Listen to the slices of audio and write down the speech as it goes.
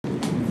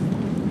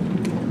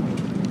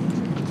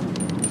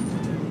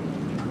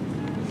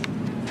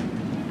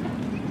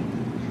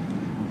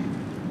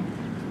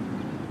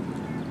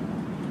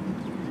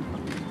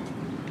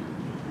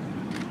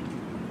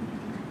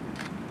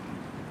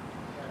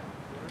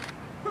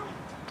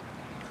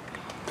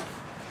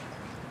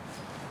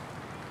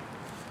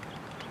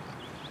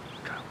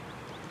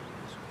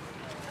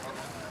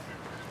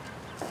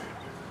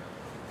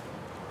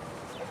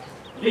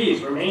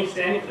Please remain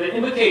standing for the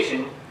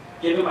invocation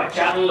given by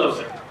Chaplain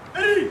Loser.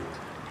 Hey.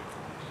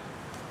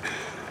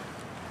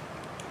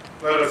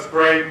 Let us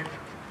pray.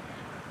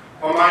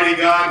 Almighty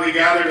God, we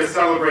gather to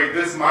celebrate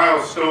this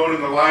milestone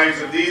in the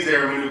lives of these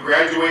airmen who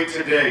graduate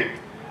today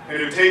and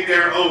who take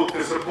their oath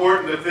to support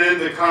and defend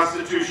the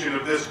Constitution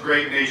of this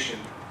great nation.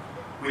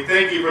 We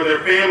thank you for their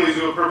families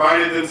who have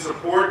provided them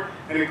support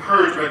and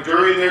encouragement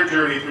during their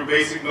journey through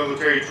basic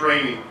military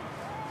training.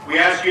 We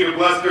ask you to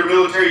bless their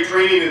military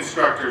training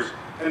instructors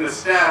and the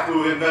staff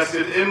who have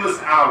invested endless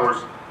hours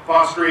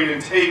fostering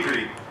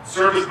integrity,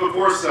 service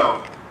before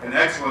self, and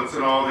excellence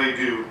in all they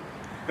do.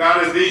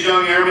 God, as these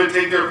young airmen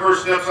take their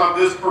first steps on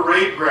this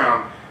parade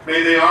ground,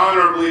 may they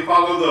honorably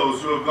follow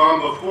those who have gone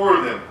before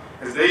them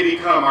as they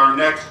become our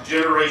next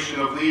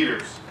generation of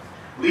leaders.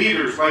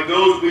 Leaders like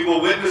those we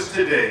will witness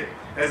today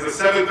as the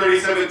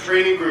 737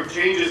 Training Group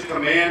changes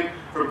command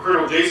from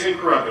Colonel Jason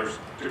Carruthers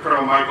to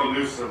Colonel Michael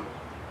Newsom.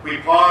 We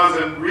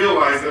pause and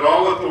realize that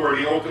all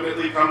authority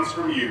ultimately comes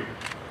from you.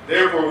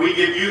 Therefore, we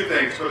give you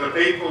thanks for the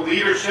faithful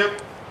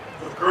leadership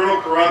of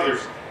Colonel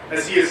Carruthers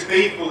as he has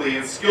faithfully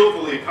and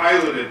skillfully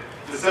piloted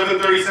the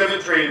 737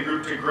 Training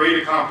Group to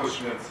great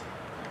accomplishments.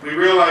 We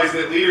realize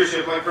that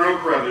leadership like Colonel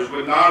Carruthers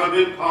would not have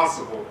been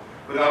possible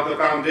without the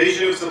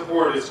foundation of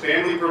support his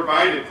family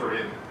provided for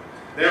him.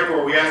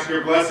 Therefore, we ask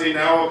your blessing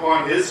now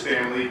upon his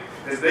family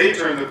as they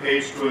turn the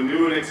page to a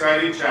new and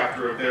exciting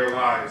chapter of their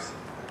lives.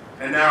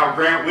 And now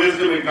grant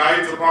wisdom and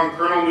guidance upon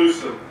Colonel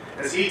Newsom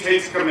as he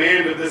takes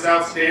command of this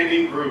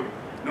outstanding group,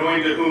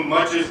 knowing to whom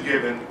much is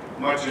given,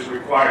 much is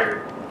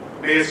required.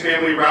 May his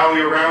family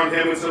rally around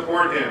him and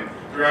support him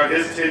throughout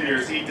his tenure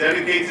as he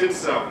dedicates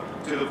himself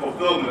to the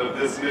fulfillment of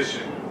this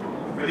mission.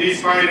 For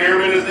these fine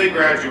airmen as they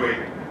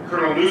graduate,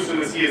 Colonel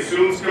Newsom as he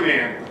assumes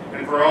command,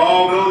 and for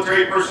all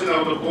military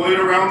personnel deployed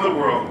around the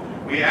world,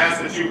 we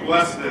ask that you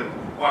bless them,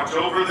 watch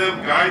over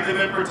them, guide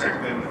them, and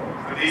protect them.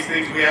 For these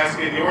things we ask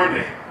in your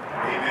name.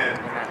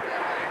 Amen.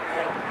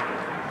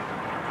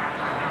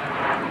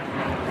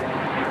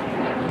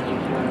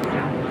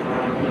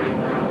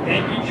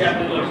 Thank you,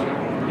 Chaplain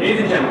Loser. Ladies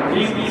and gentlemen,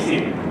 please be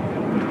seated.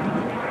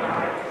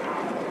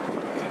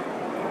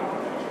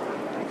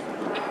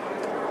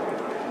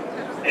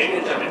 Ladies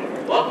and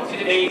gentlemen, welcome to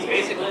today's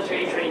Basic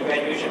Military Training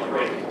Graduation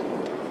Parade.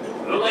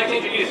 We would like to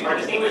introduce our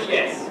distinguished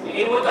guests,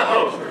 beginning with the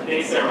host for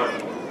today's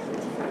ceremony,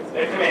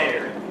 the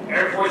Commander,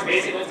 Air Force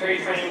Basic Military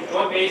Training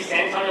Joint Base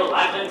San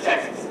Antonio-Lackland,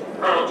 Texas,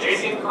 Colonel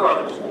Jason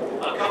Carruthers,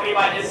 accompanied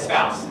by his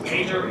spouse,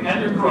 Major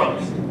Heather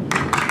Carruthers.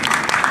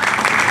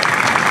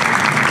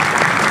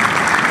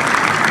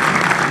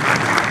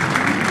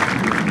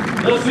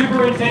 The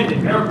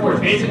Superintendent, Air Force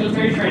Basic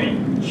Military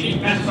Training, Chief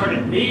Master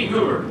Sergeant Lee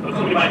Hoover,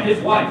 accompanied by his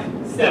wife,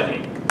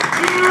 Stephanie.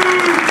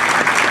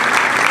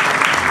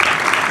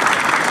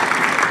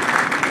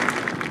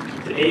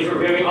 Today's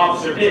reviewing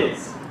officer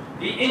is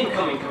the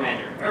incoming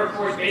Commander, Air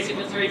Force Basic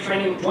Military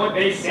Training Joint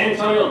Base San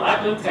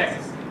Antonio-Lackland,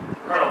 Texas,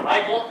 Colonel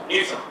Michael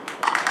Newsom.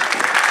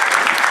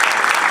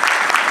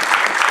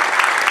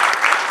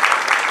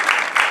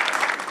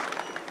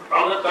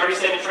 From the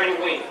 37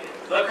 Training Wing,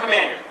 the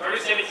Commander,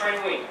 37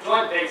 Training Wing,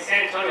 Joint Base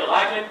San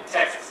Antonio-Lackland,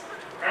 Texas,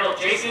 Colonel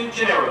Jason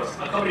Generos,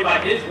 accompanied by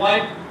his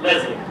wife,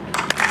 Leslie.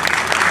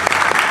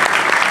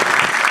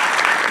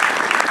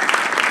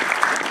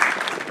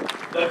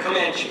 The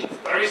Command Chief,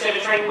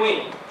 37 Training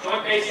Wing,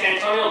 Joint Base San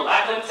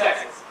Antonio-Lackland,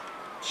 Texas,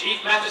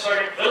 Chief Master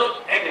Sergeant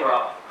Philip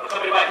Eggenroth,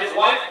 accompanied by his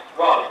wife,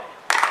 Robin.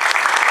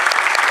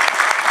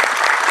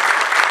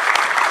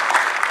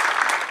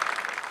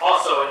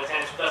 Also in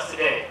attendance with us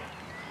today,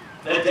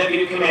 the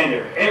Deputy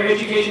Commander, Air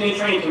Education and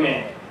Training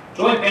Command,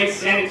 Joint Base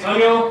San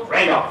Antonio,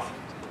 Randolph,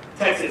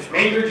 Texas,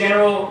 Major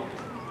General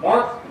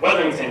Mark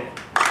Weatherington.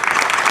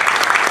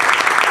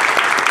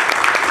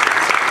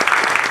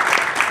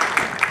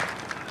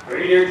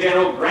 Brigadier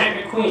General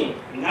Grant McQueen,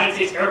 United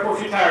States Air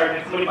Force retired,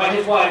 accompanied by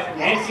his wife,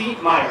 Nancy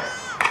Meyer.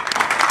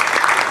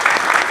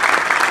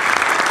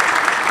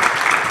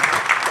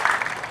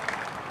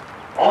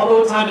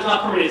 Although time is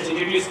not permitted to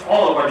introduce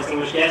all of our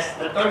distinguished guests,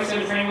 the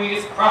 37th Training Wing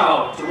is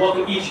proud to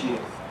welcome each of you.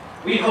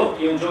 We hope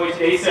you enjoy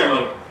today's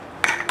ceremony.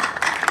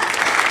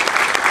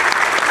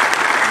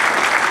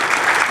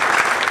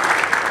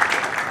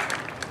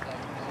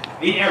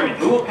 The airmen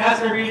who will pass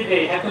and review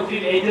today have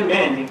completed a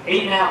demanding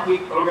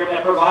 8.5-week program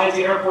that provides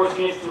the Air Force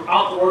units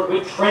throughout the world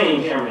with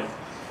training airmen.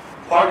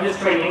 Part of this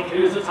training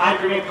includes the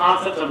time-driven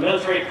concept of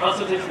military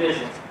customs and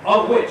traditions,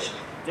 of which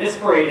this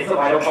parade is a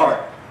vital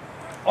part.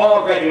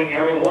 All graduating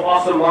airmen will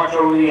also march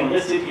over the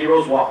enlisted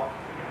heroes walk.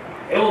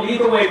 It will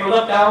lead the way for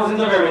the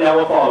thousands of airmen that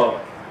will follow,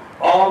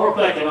 all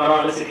reflecting on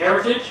our enlisted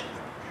heritage,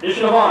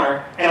 tradition of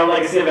honor, and our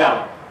legacy of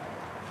valor.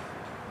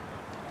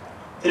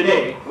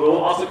 Today, we will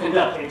also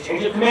conduct a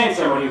change of command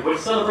ceremony which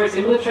celebrates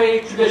a military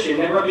tradition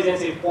that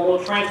represents a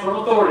formal transfer of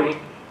authority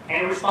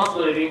and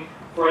responsibility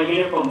for a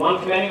unit from one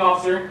commanding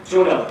officer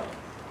to another.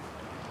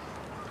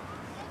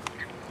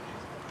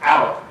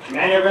 Our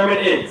Commander of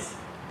Airmen is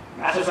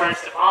Master Sergeant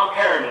Stefan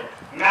Perriman,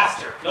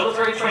 Master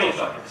Military Training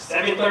Instructor,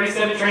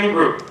 737 Training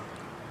Group.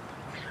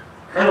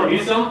 Colonel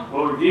Newsom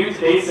will review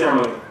today's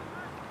ceremony.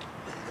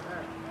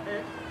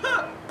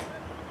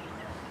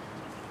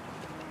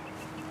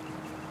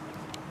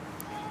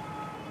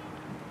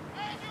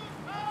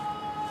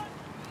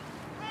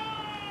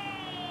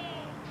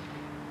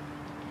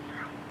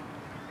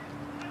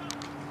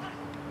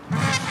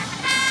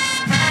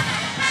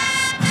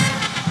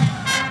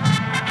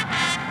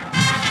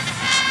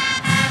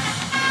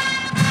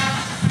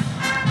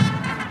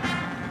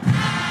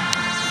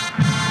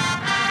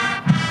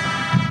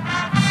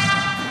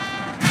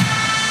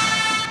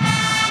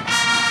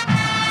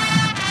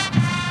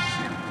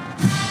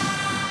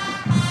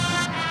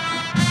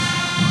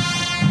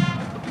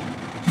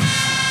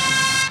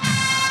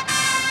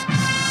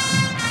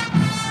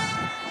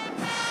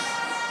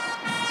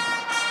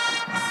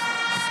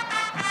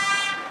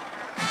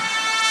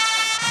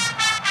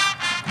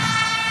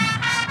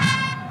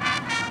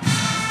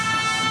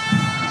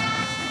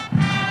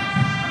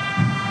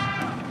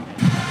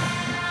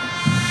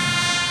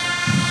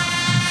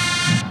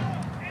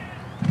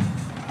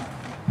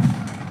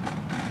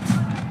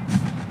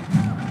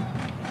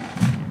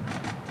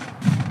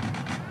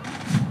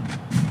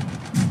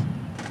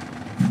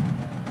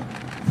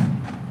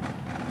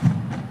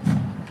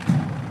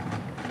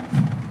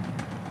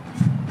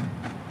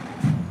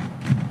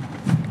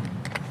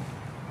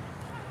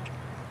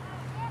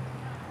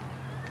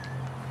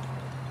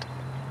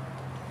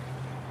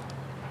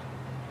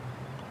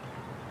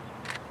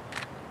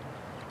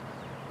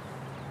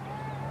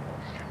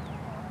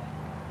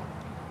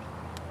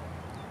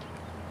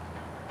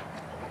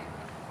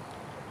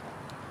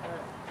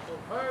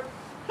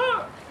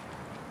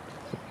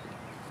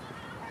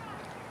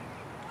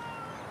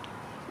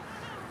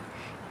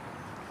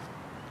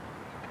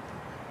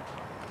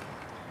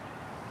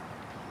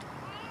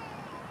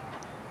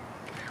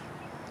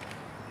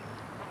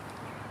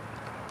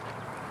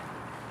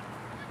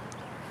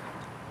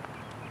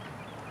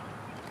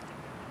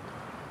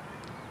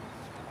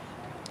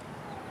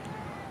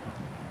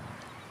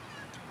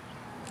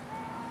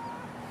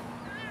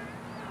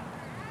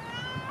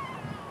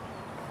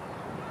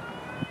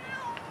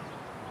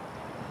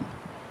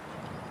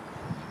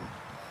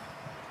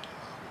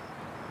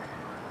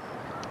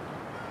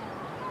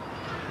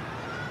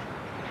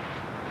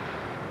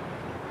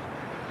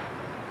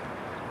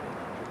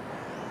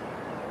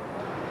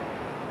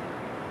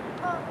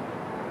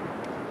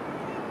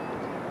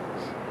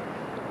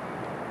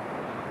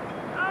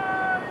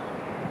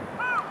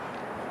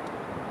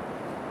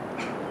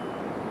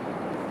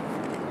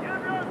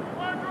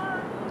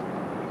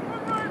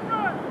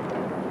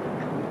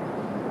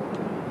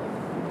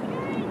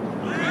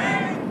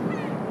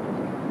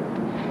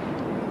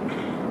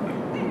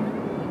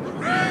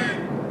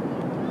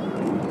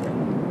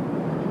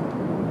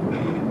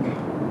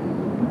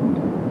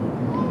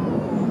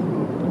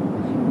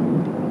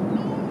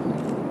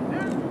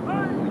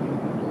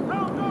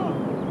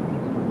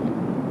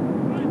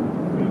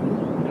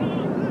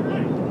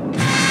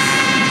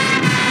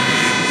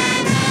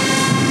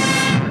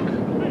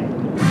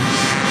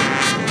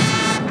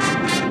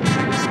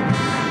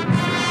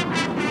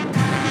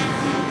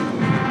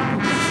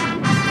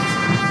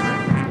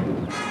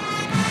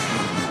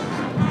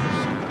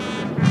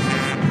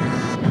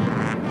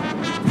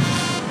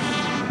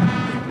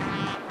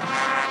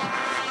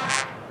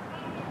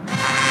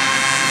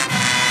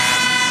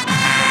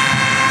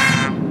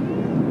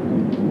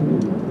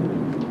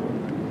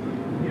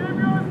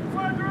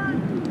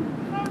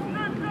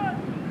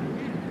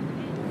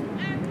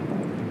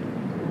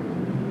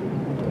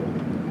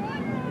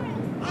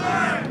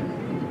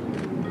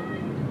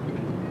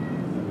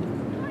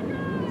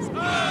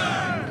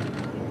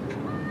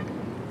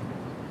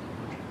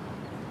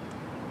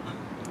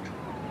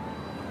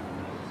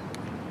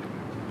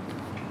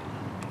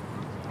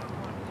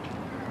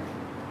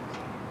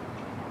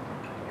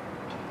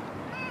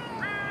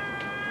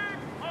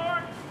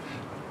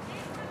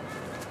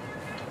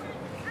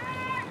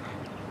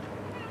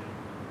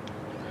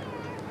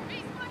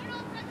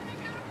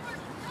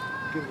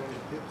 give one of the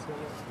tips on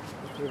it?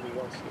 Just give it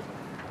one slip.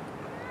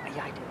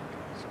 Yeah, I did.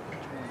 So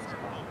which one is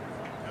about?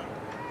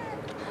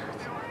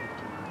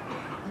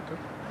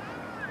 Okay.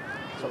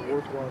 So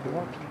worthwhile doing.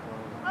 more people.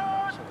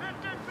 So we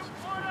took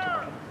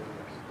our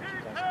videos that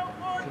you guys have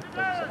put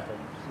those up there.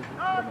 Put them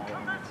all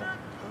on that side.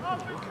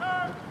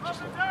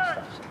 Just like that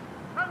stuff. So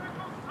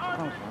I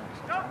don't know.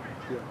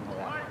 Yeah. Know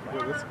that.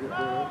 Yeah, that's good.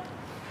 Yeah.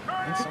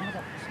 And some of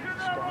that stuff I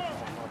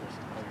noticed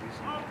are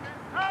using like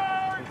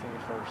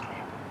 331st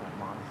like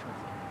monitor.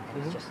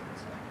 It's just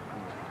it's,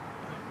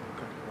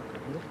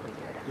 it looks pretty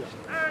good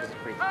actually. It's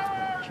pretty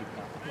cheap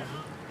out.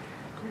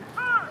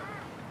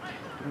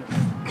 Give me a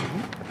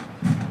minute.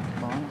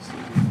 Go on and see for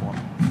me.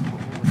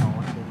 I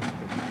want to take a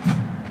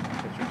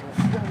picture to it.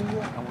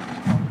 Yeah. I want to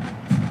call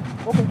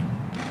you. Okay.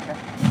 Okay.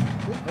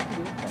 Yeah, that can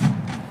do it.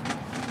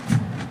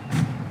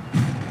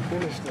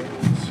 Finish those. I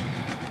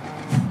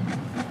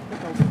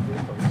think I'll get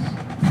there first.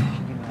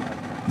 She gave me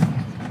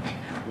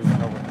we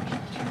went over and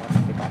she wanted to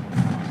pick off the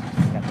house.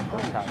 We got the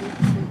first house.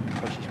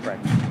 So she's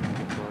pregnant. She can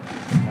get to her.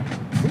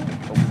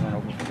 But we went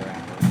over for their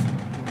after.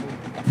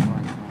 Got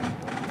mine.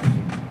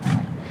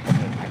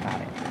 Okay, I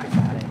got it. So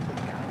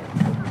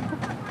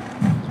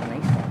when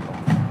they started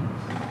going down,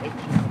 they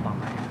came up on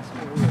my ass.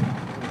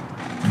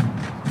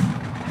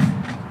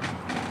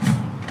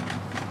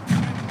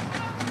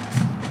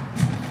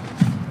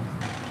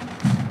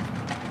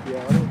 Yeah, I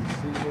didn't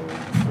see her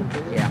from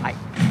here. Yeah, I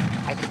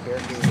could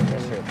barely hear what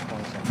this here at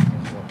 20 seconds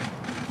as well.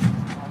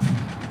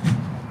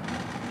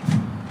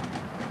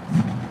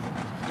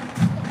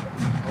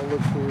 I'll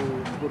look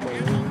through with my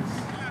lens,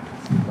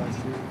 see if I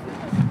see it.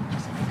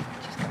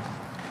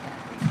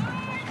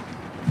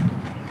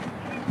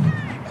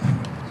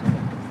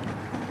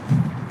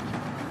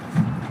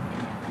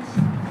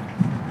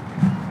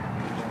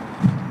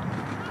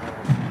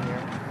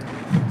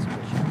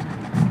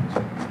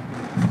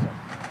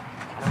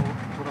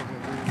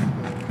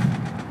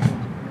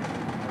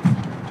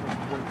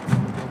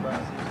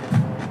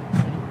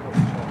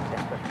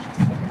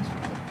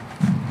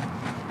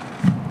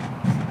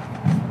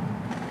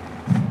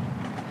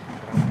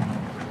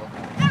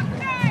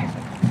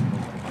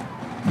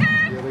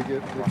 Yeah, they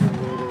get a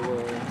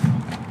little,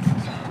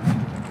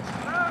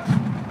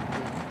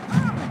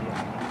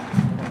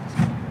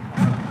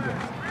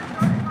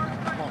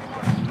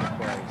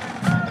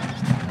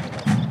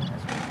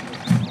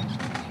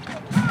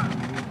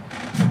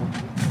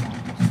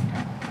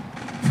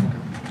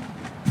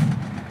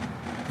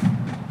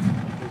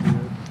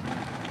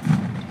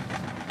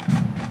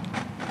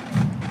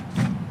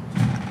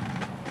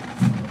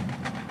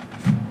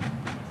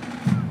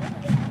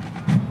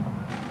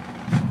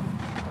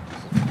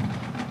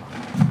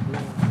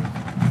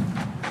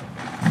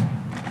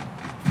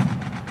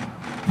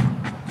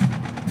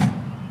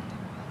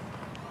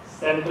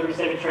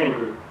 Training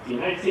Group, the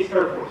United States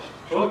Air Force,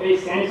 Joint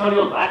Base San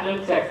Antonio,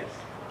 Lackland, Texas.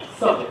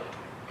 Subject,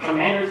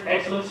 Commander's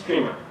Excellence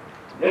Streamer.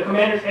 The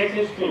Commander's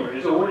Excellence Streamer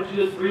is awarded to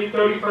the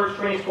 331st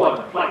Training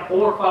Squadron, Flight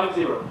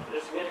 450, for the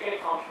significant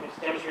accomplishments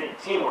demonstrating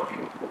teamwork,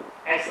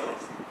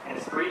 excellence, and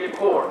esprit de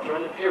corps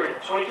during the period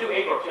of 22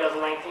 April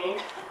 2019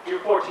 through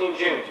 14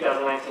 June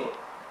 2019.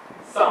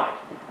 Signed,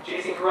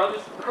 Jason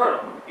Carruthers,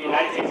 Colonel,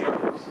 United States Air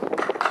Force.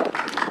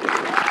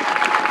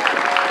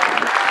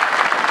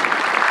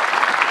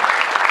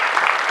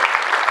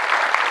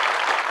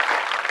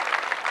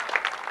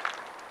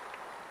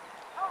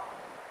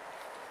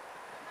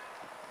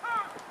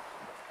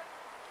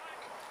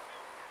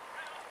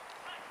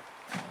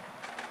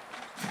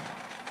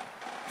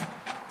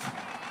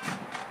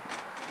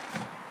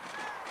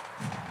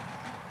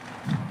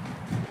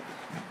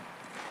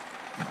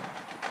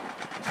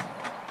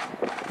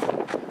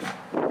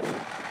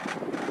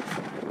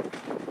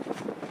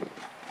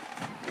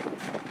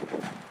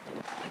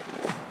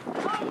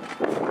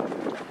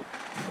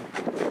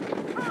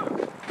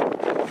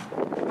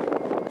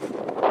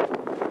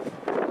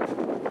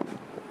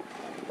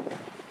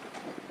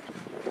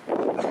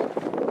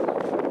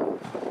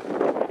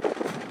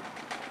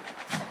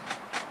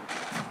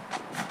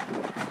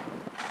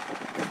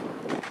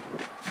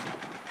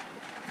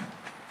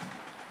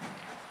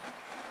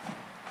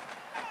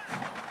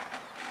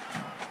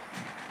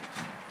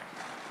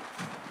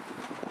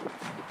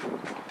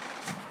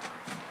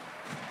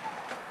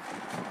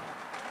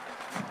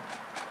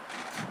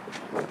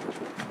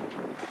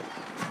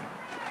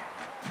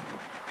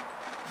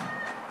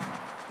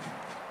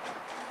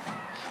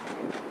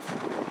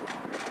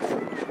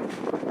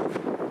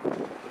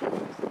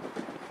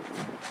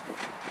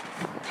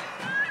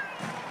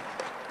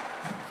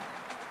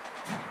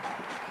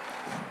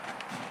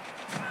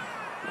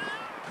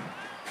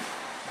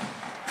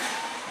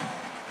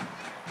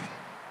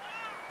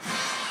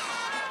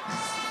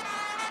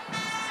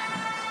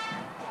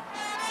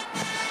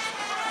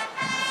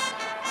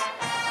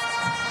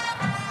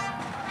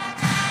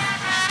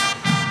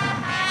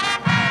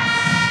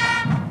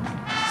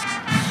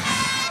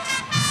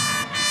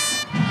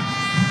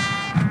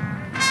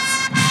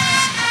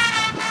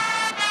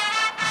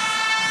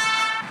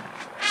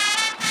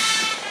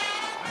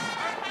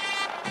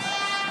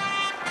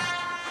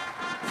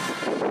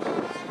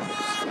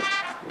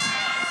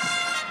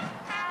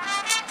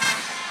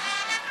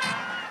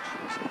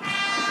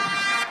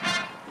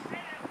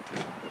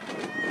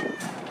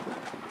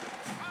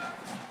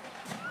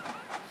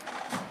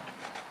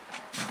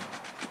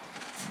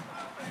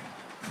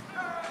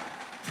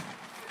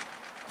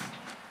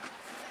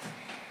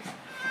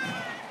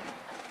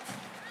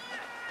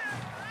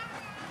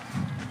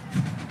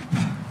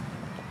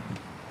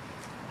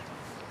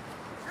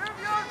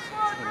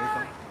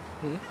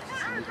 Hmm?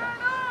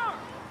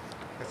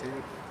 I see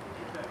it.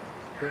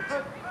 Prince.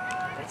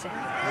 That's it.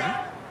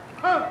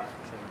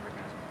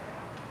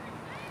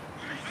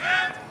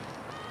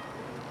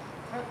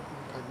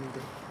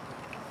 Incognito.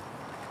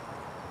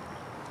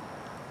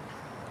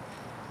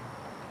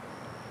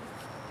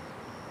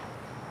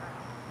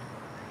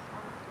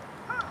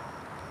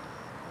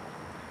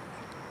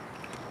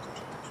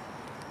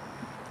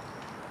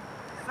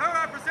 Sir,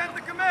 I present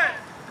the command.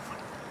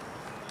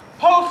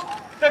 Post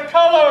the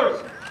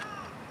colors!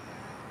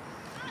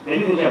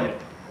 Ladies and gentlemen,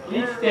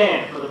 please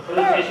stand for the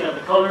presentation of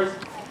the colors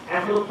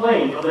and for the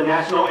playing of the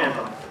national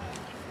anthem.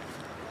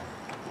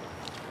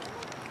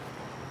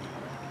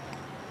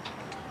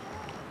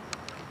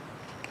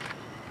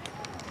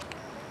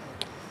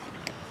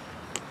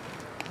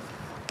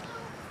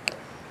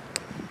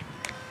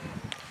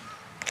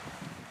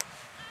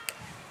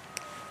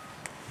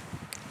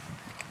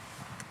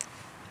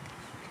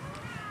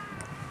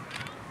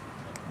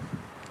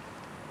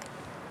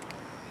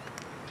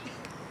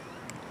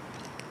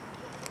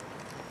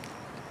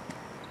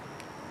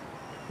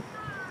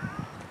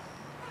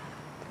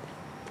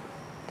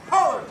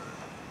 Colors.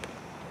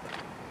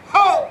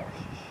 Ho!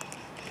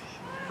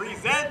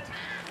 Present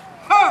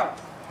her.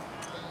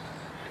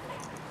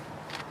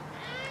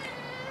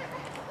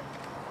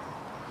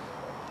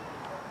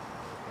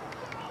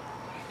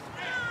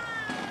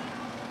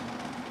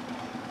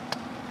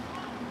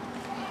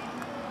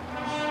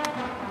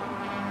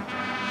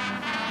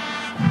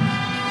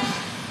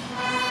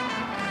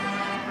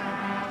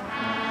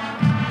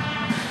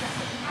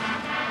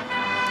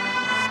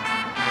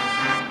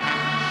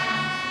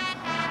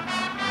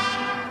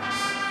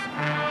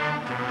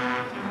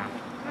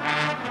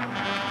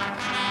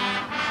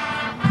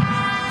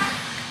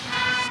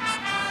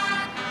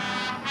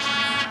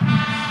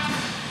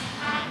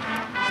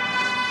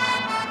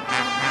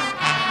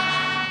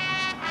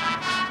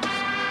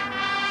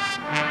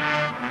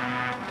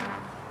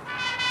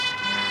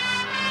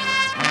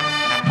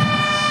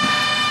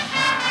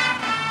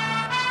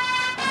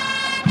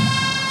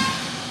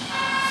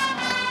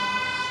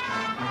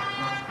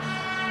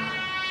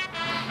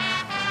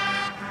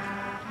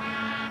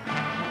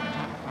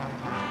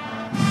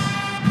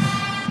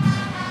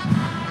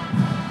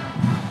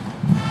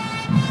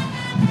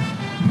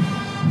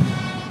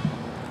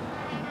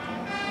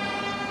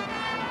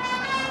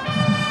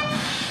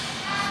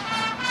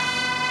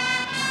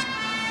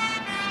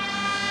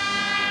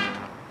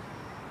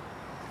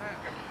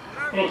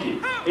 Thank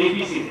you. Please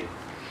be seated.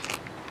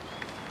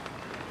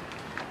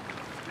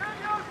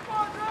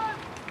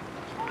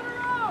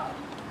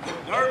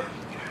 Her.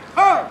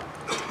 Her.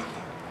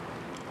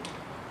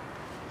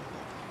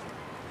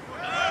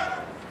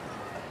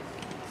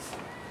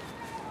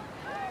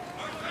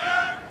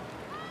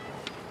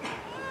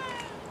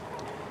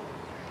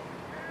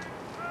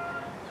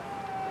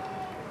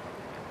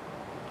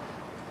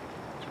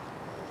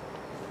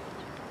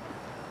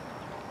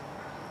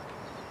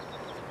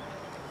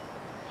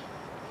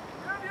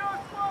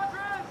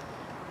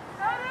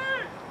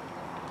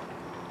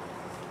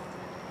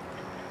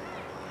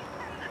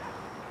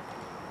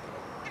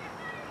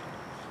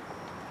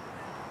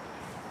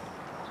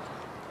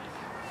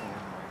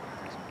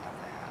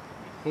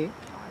 Hmm?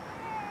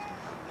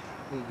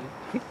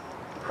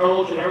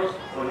 Colonel Generals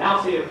will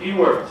now say a few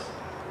words.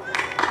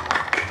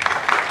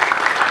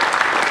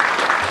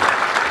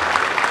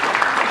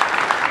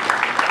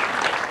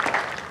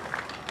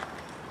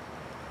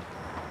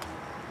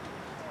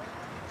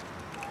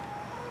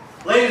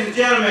 Ladies and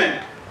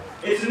gentlemen,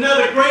 it's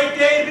another great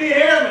day to be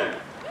an airman.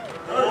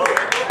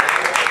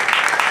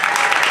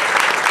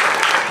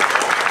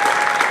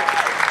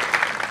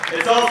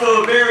 It's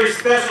also a very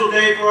special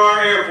day for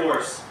our Air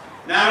Force.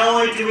 Not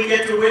only do we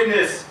get to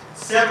witness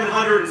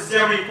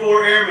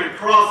 774 airmen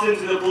cross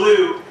into the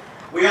blue,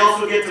 we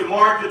also get to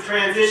mark the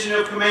transition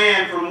of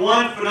command from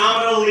one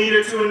phenomenal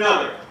leader to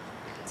another.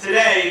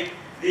 Today,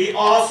 the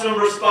awesome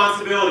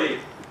responsibility,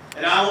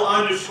 and I will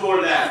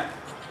underscore that,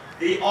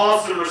 the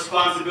awesome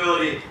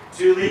responsibility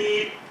to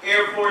lead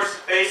Air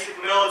Force basic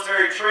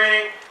military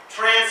training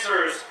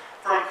transfers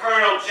from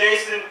Colonel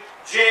Jason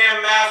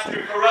Jam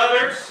Master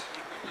Carruthers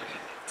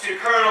to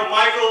Colonel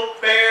Michael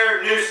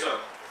Bear Newsom.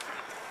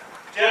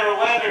 General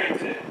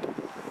Weatherington,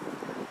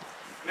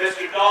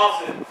 Mr.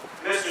 Dawson,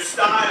 Mr.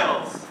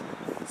 Stiles,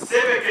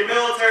 civic and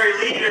military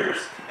leaders,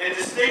 and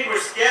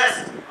distinguished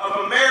guests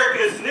of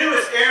America's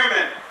newest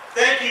airmen,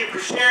 thank you for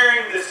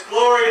sharing this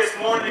glorious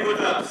morning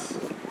with us.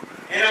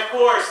 And of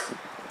course,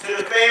 to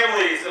the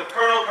families of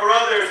Colonel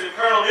Carruthers and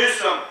Colonel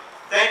Newsom,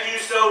 thank you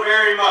so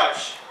very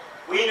much.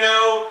 We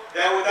know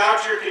that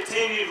without your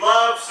continued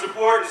love,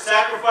 support, and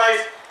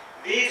sacrifice,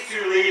 these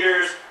two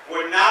leaders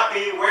would not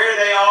be where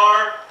they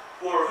are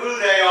or who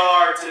they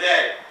are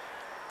today.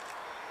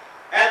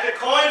 At the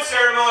coin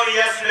ceremony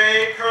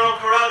yesterday, Colonel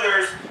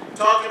Carruthers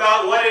talked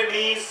about what it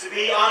means to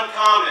be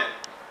uncommon.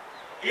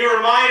 He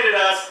reminded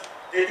us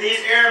that these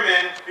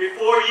airmen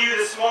before you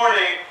this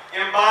morning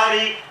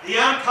embody the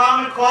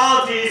uncommon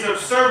qualities of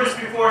service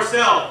before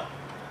self,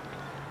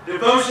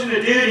 devotion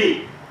to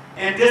duty,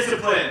 and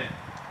discipline.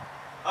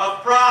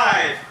 of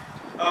pride,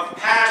 of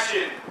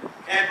passion,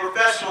 and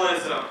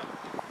professionalism.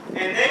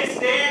 And they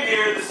stand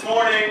here this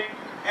morning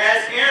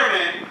as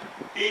airmen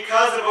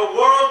because of a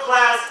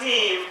world-class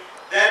team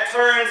that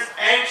turns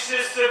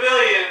anxious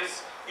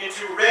civilians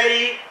into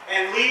ready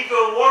and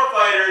lethal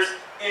warfighters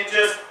in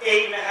just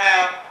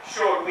 8.5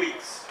 short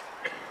weeks.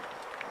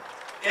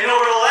 And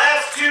over the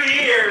last 2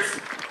 years,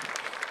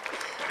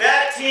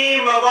 that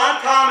team of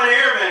uncommon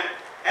airmen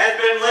has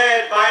been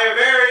led by a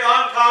very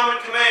uncommon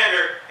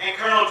commander in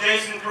Colonel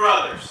Jason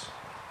Carruthers.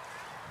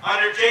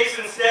 Under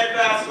Jason's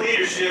steadfast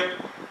leadership,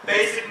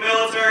 basic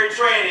military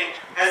training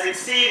has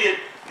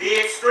exceeded the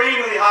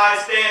extremely high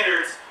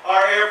standards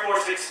our Air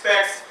Force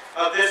expects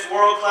of this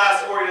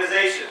world-class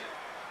organization.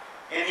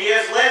 And he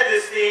has led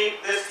this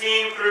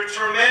team through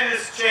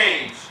tremendous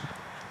change.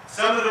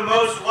 Some of the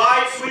most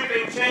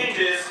wide-sweeping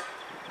changes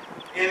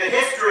in the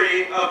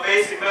history of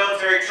basic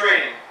military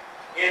training.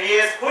 And he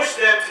has pushed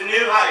them to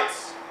new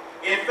heights.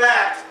 In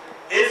fact,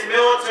 his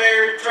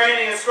military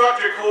training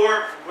instructor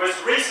corps was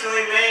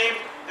recently named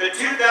the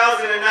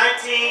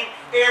 2019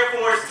 Air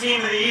Force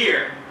Team of the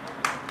Year.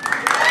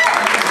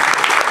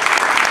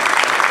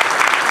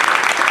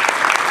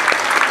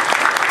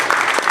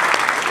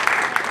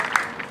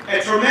 A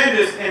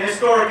tremendous and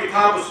historic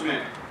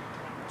accomplishment.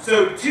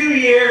 So 2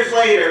 years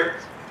later,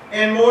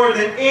 and more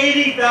than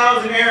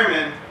 80,000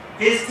 airmen,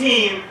 his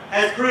team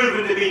has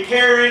proven to be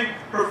caring,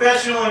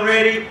 professional, and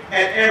ready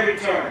at every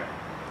turn.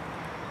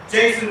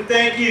 Jason,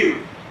 thank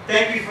you.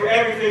 Thank you for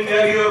everything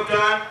that you have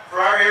done for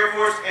our Air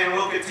Force and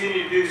will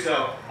continue to do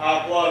so. I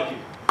applaud you.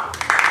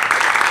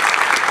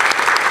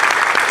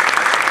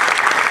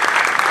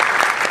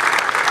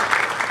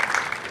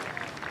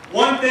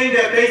 One thing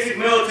that basic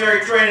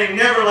military training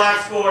never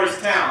lacks for is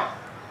talent.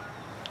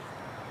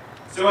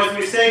 So as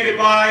we say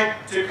goodbye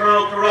to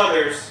Colonel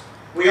Carruthers,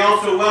 we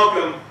also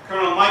welcome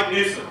Colonel Mike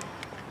Newsom.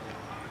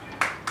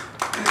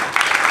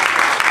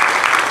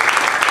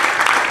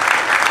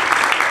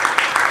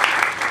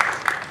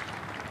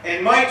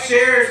 And Mike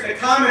shares a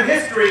common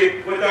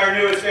history with our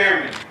newest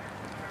airmen.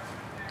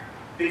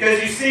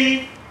 Because you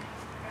see,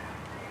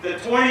 the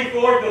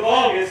 24th of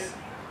August,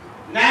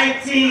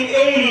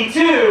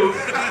 1982,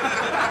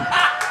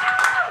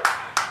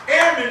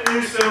 Airman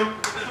Newsom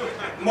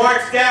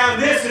marched down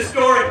this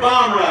historic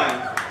bomb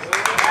run.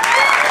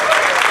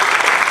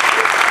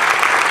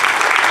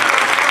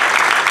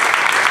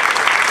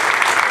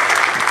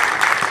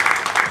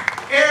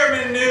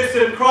 Airman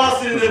Newsom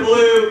crossed into the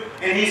blue,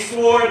 and he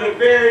swore the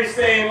very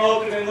same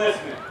oath of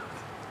enlistment.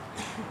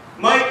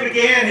 Mike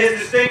began his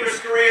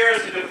distinguished career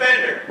as a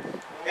defender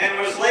and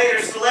was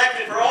later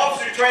selected for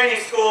officer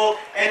training school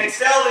and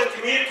excelled in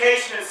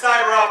communication and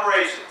cyber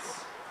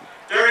operations.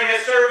 During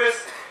his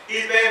service,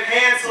 he's been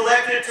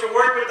hand-selected to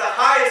work with the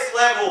highest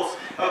levels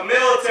of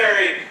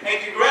military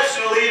and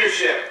congressional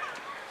leadership.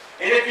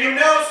 And if you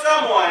know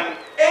someone,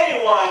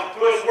 anyone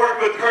who has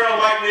worked with Colonel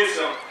Mike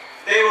Newsom,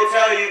 they will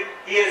tell you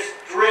he is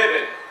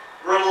driven,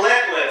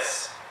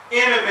 relentless,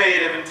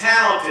 innovative, and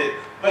talented.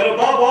 But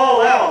above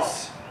all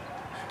else,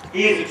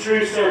 he is a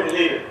true servant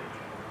leader.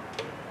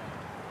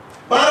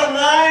 Bottom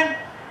line,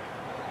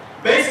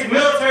 basic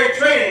military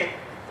training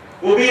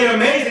will be in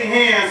amazing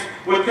hands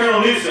with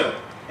Colonel Newsom.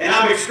 And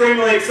I'm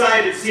extremely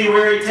excited to see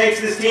where he takes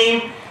this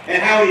team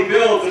and how he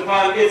builds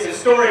upon its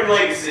historic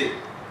legacy.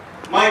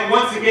 Mike,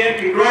 once again,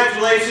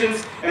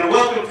 congratulations and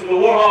welcome to the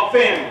Warhawk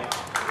family.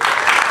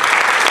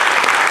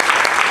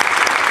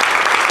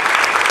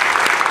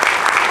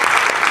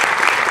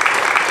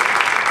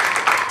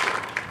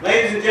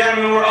 Ladies and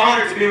gentlemen, we're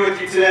honored to be with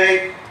you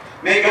today.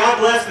 May God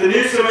bless the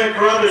Newsom and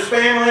Carruthers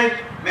family.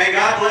 May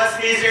God bless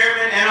these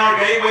airmen and our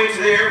gateway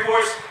to the Air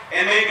Force.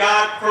 And may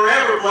God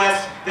forever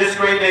bless this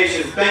great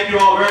nation. Thank you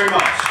all very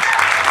much.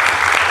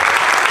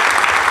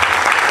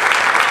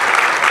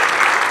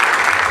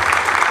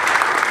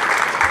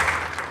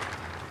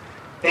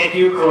 Thank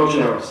you, Colonel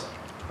Generals.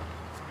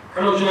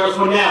 Colonel Generals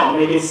will now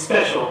make a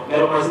special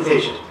medal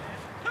presentation.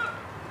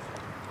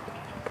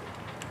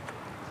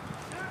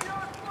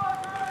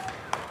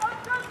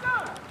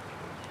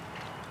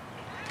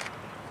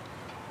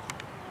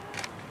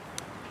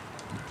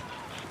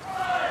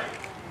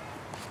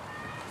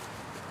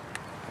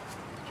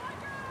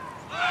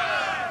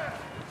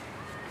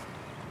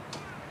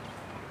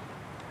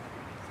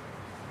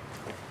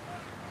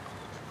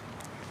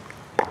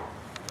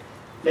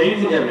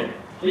 Ladies and gentlemen,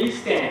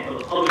 please stand for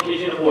the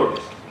publication of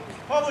orders.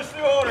 Publish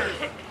the orders.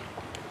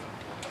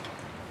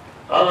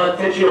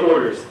 Attention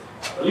orders.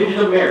 The Legion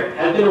of Merit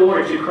has been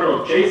awarded to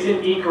Colonel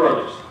Jason E.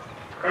 Carruthers.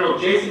 Colonel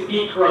Jason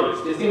E.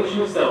 Carruthers distinguished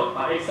himself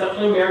by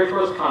exceptionally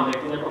meritorious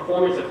conduct in the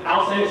performance of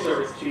outstanding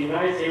service to the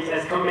United States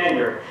as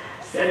Commander,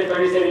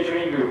 737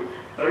 Training Group,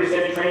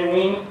 37 Training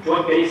Wing,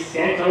 Joint Base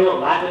San Antonio,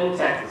 Lackland,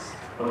 Texas,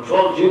 from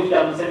 12 June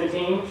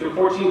 2017 to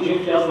 14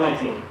 June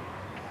 2019.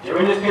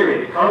 During this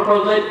period, Colonel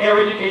Carruthers led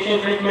Air Education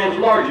and Training Command's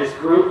largest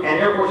group and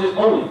Air Force's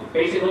only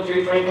basic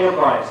military training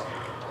enterprise,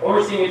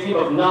 overseeing a team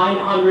of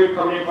 900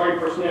 permanent party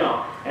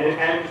personnel and an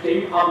average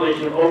daily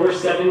population of over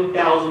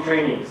 7,000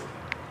 trainees.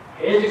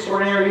 His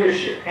extraordinary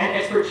leadership and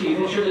expertise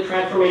ensured the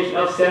transformation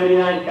of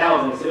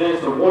 79,000 civilians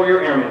to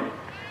warrior airmen,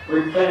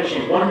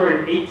 replenishing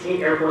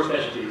 118 Air Force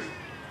specialties.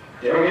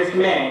 During his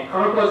command,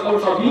 Colonel Cross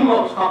oversaw the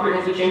most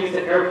comprehensive changes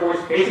to Air Force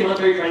basic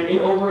military training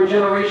in over a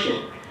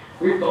generation,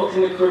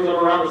 refocusing the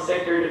curriculum around the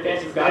Secretary of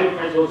Defense's guiding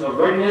principles of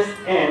readiness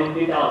and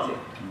lethality.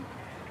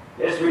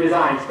 This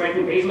redesign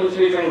strengthened basic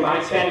military training by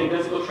expanding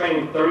physical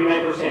training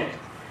 39%,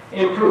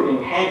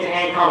 improving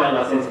hand-to-hand combat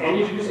lessons, and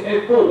introducing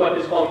a full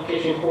weapons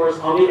qualification course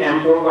on the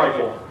M4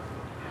 rifle.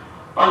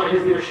 Under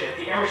his leadership,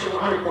 the Airmanship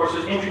 100 course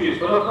was introduced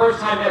for the first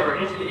time ever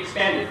into the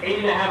expanded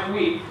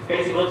 8.5-week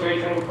basic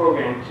military training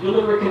program to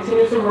deliver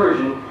continuous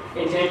immersion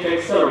intended to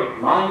accelerate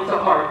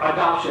mind-to-heart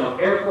adoption of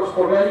Air Force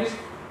core values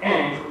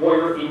and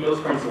warrior ethos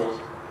principles.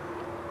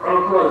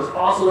 Colonel Carruthers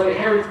also led a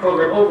heritage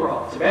program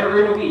overhaul to better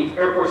interweave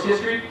Air Force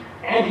history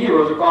and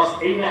heroes across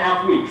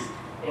 8.5 weeks,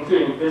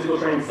 including physical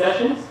training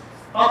sessions,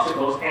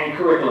 obstacles, and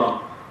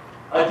curriculum.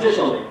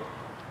 Additionally,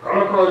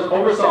 Colonel Carruthers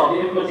oversaw the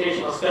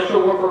implementation of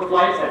special warfare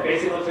flights at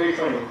basic military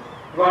training,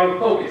 providing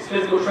focused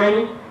physical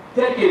training,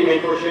 dedicated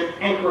mentorship,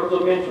 and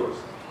curriculum mentors,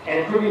 and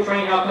improving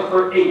training outcomes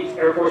for 8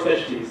 Air Force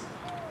specialties.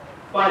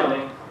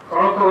 Finally,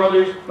 Colonel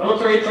Carruthers'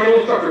 Military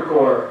Training Instructor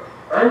Corps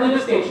earned the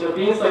distinction of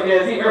being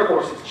selected as the Air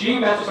Force's Chief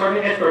Master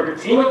Sergeant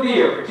Esberger Team of the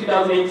Year for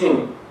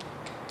 2018.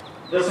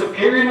 The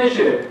superior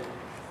initiative,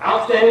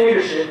 outstanding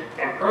leadership,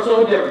 and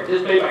personal endeavor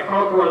displayed by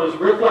Colonel Carruthers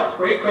reflect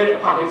great credit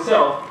upon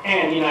himself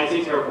and the United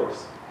States Air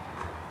Force.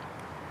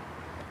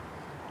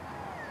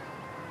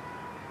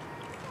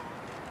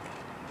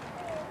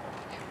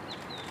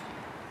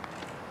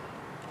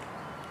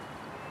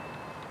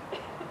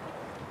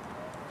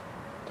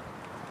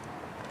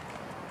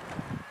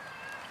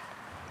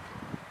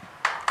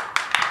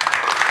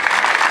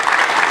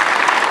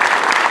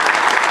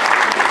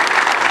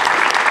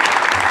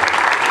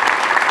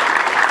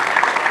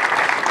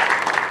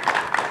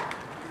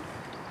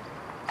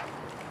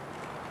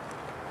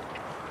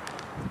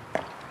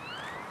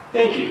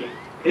 Thank you.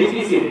 Please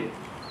be seated.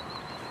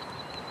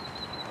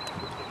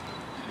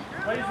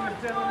 Ladies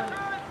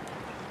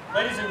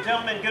and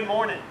gentlemen, good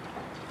morning.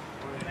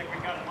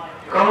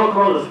 Colonel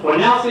Carruthers will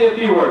now say a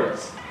few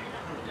words.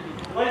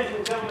 Ladies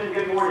and gentlemen,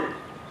 good morning.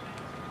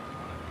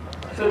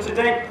 So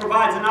today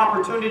provides an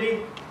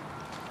opportunity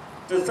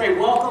to say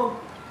welcome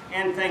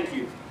and thank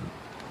you.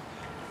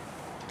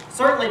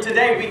 Certainly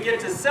today we get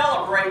to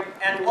celebrate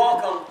and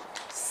welcome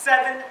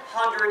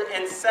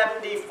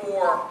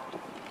 774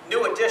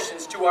 new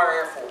additions to our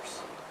Air Force.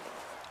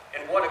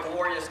 And what a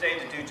glorious day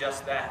to do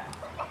just that.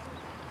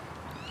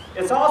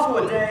 It's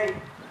also a day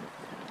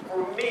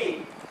for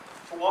me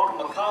to welcome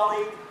a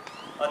colleague,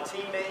 a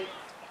teammate,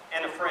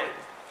 and a friend,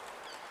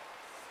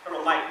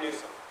 Colonel Mike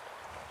Newsom.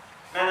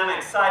 Man, I'm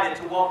excited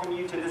to welcome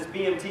you to this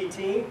BMT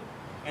team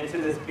and to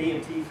this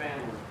BMT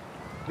family.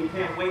 We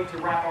can't wait to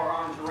wrap our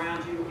arms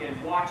around you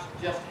and watch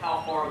just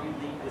how far you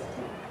lead this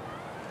team.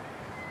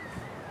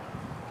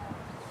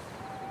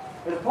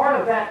 As part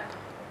of that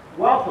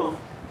welcome,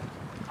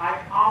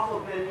 I also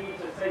then need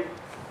to say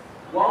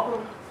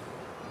welcome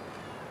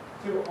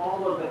to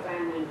all of the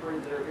family and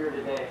friends that are here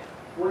today.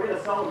 We're going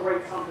to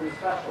celebrate something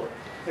special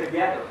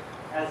together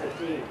as a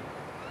team.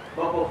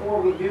 But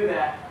before we do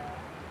that,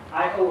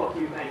 I owe a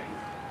few thank yous.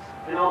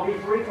 And I'll be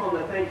brief on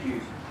the thank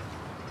yous.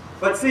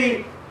 But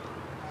see,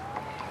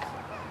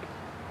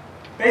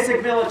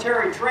 basic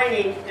military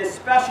training is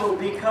special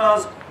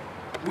because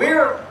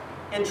we're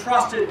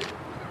entrusted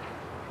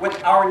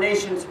with our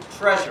nation's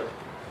treasure,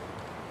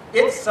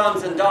 its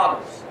sons and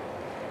daughters.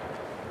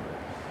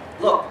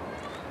 Look,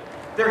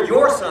 they're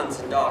your sons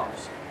and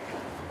daughters.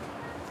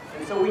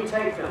 And so we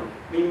take them,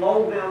 we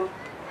mold them,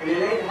 and in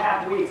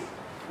 8.5 weeks,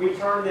 we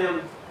turn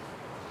them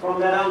from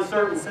that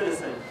uncertain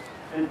citizen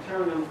and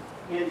turn them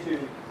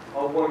into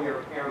a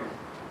warrior airman.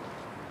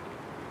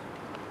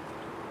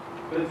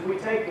 But as we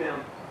take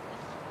them,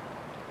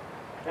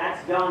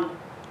 that's done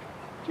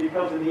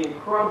because of the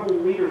incredible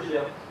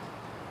leadership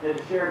that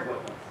is shared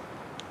with us.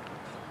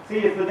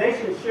 See, as the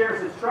nation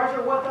shares its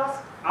treasure with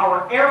us,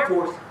 our Air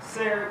Force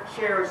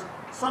shares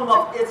some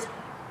of its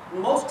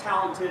most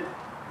talented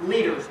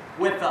leaders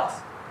with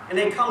us. And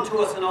they come to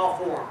us in all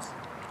forms.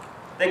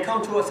 They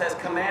come to us as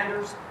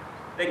commanders.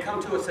 They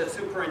come to us as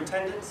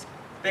superintendents.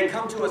 They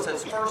come to us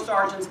as first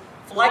sergeants,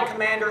 flight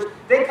commanders.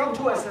 They come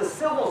to us as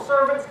civil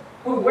servants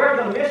who wear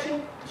the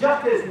mission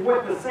just as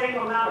with the same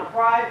amount of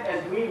pride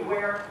as we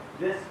wear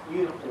this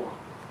uniform.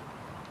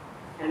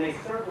 And they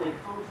certainly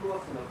come to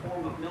us in the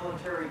form of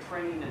military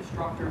training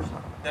instructors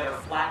that are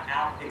flat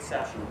out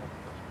exceptional.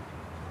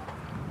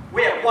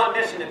 We have one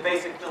mission in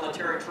basic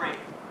military training.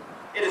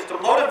 It is to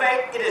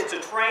motivate, it is to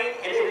train,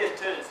 and it is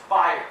to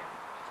inspire.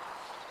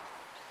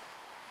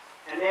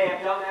 And they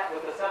have done that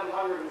with the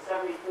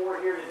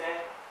 774 here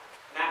today.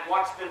 And I've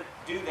watched them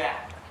do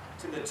that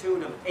to the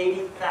tune of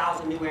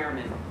 80,000 new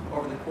airmen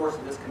over the course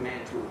of this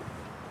command tour.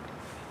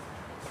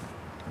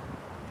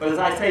 But as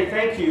I say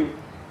thank you,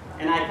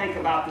 and I think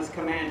about this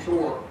command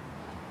tour,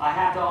 I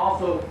have to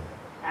also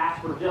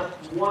ask for just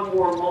one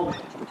more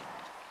moment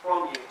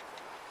from you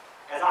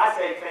as I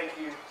say thank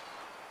you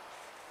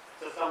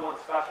someone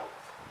special.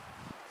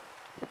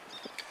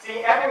 See,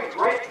 every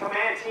great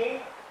command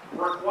team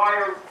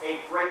requires a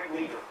great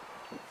leader.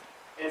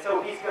 And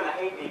so he's going to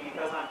hate me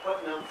because I'm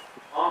putting him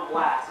on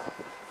blast.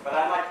 But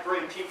I'd like to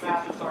bring Chief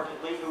Master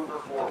Sergeant Lee Hoover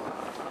forward.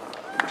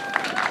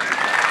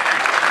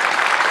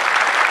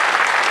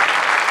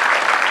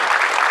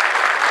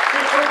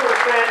 Chief Hoover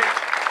has been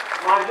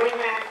my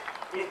wingman.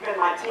 He's been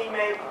my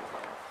teammate,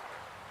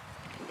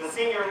 the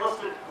senior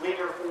enlisted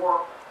leader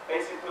for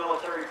basic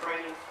military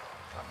training.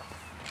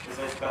 Is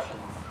a special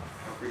one.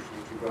 I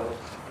appreciate you, brother.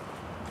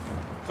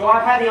 So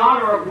I've had the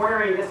honor of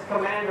wearing this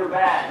commander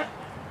badge.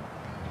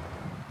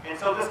 And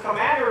so this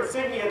commander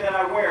insignia that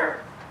I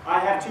wear, I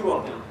have two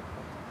of them.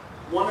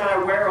 One that I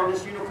wear on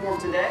this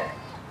uniform today,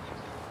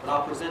 that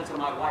I'll present to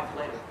my wife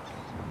later.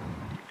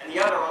 And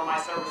the other on my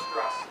service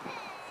dress.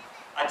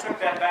 I took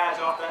that badge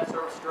off that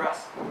service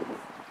dress.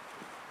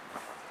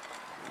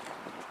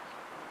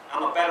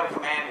 I'm a better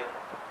commander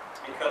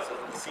because of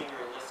the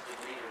senior enlisted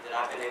leader that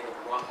I've been able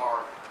to run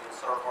hard and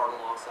serve hard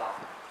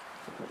alongside.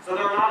 So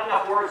there are not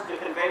enough words to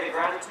convey the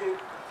gratitude,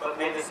 but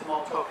made this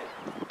small token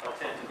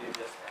attempt to do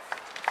just that.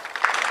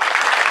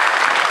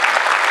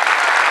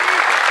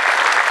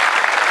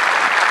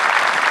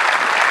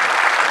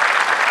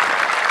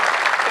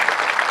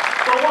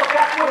 So look,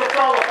 that's what it's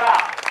all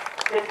about.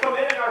 It's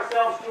committing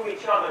ourselves to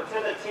each other, to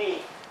the team.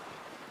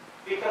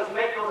 Because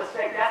make no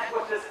mistake, that's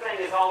what this thing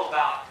is all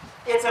about.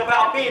 It's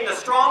about being the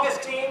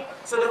strongest team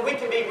so that we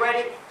can be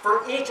ready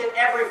for each and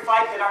every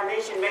fight that our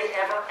nation may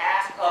ever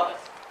ask of us.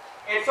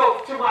 And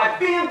so to my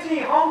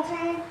BMT home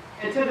team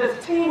and to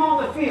this team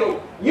on the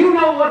field, you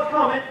know what's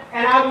coming,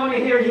 and I want to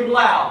hear you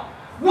loud.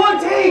 One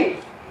team!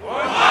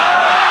 One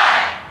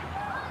fight!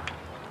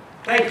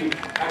 Thank you.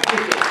 I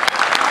appreciate it.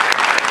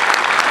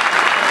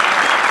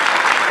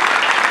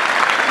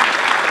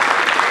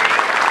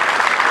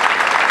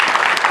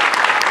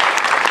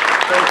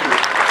 Thank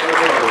you.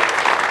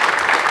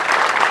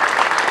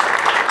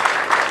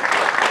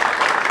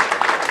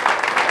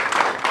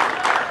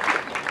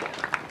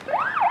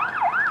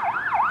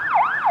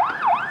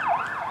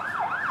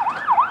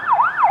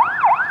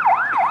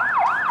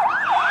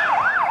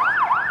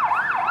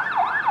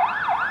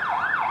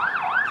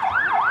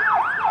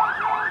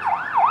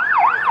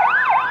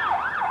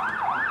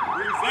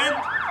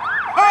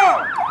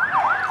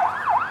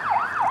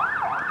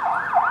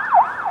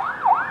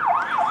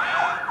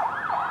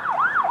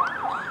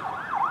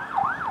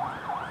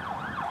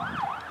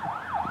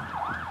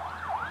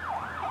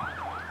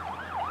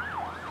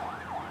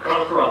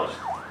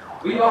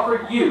 We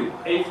offer you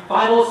a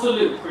final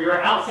salute for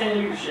your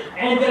outstanding leadership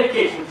and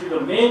dedication to the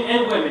men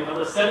and women of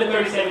the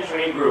 737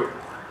 Training Group.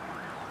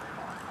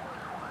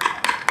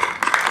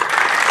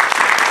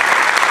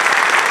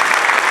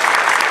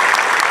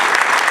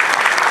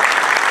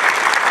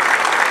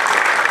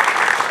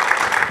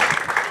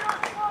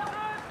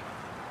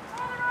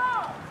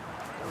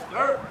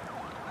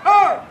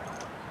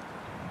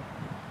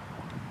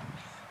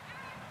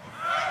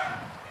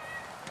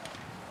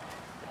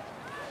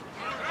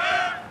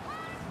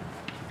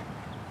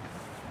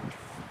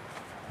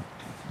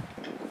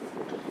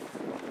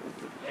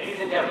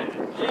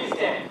 Please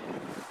stand.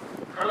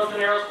 Colonel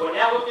Generals will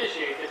now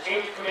officiate the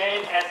change of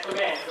command as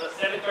command for the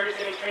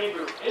 737 Training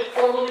Group is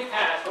formally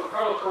passed from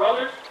Colonel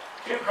Carruthers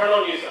to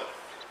Colonel Newsom.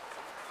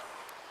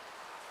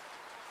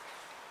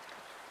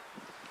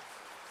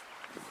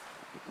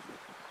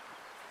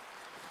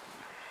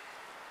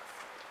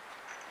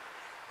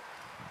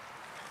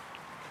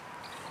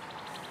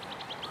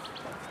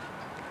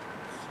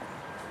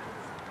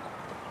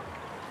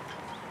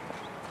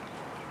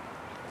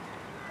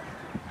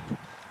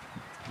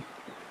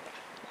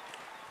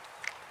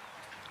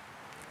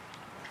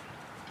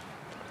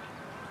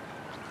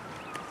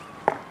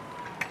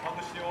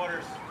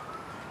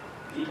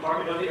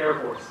 Department of the Air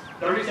Force,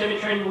 37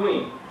 Training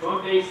Wing,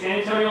 Joint Base San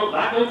Antonio,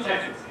 Lackland,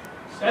 Texas.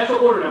 Special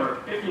Order Number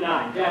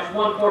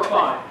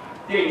 59-145,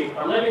 dated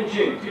 11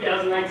 June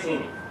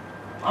 2019.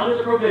 Under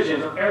the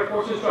provisions of Air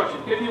Force Instruction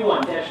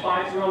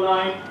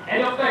 51-509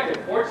 and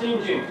effective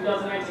 14 June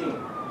 2019,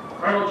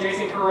 Colonel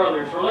Jason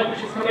Carruthers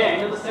relinquishes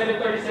command of the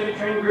 737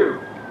 Training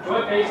Group,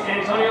 Joint Base San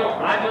Antonio,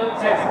 Lackland,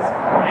 Texas,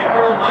 and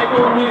Colonel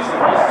Michael Newsom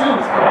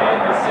assumes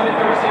command of the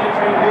 737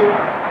 Training Group,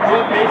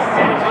 Joint Base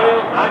San Antonio,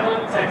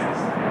 Lackland,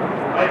 Texas.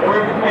 By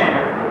order of the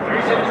commander,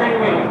 37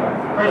 Training Wing,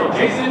 Colonel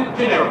Jason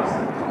Generals.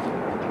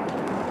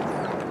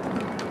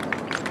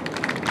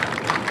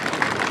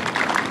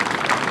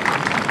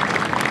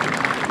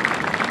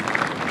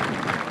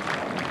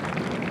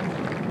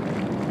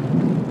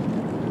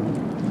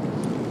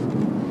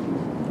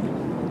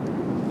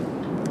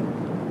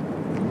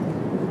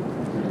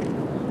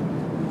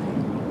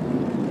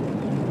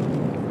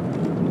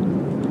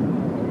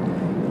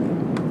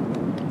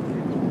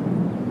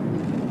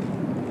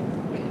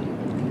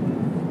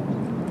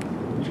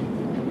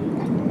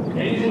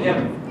 Ladies and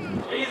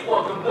gentlemen, please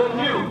welcome the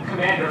new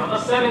commander of the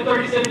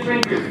 737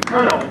 Training Group,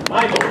 Colonel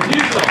Michael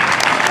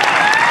Newsom.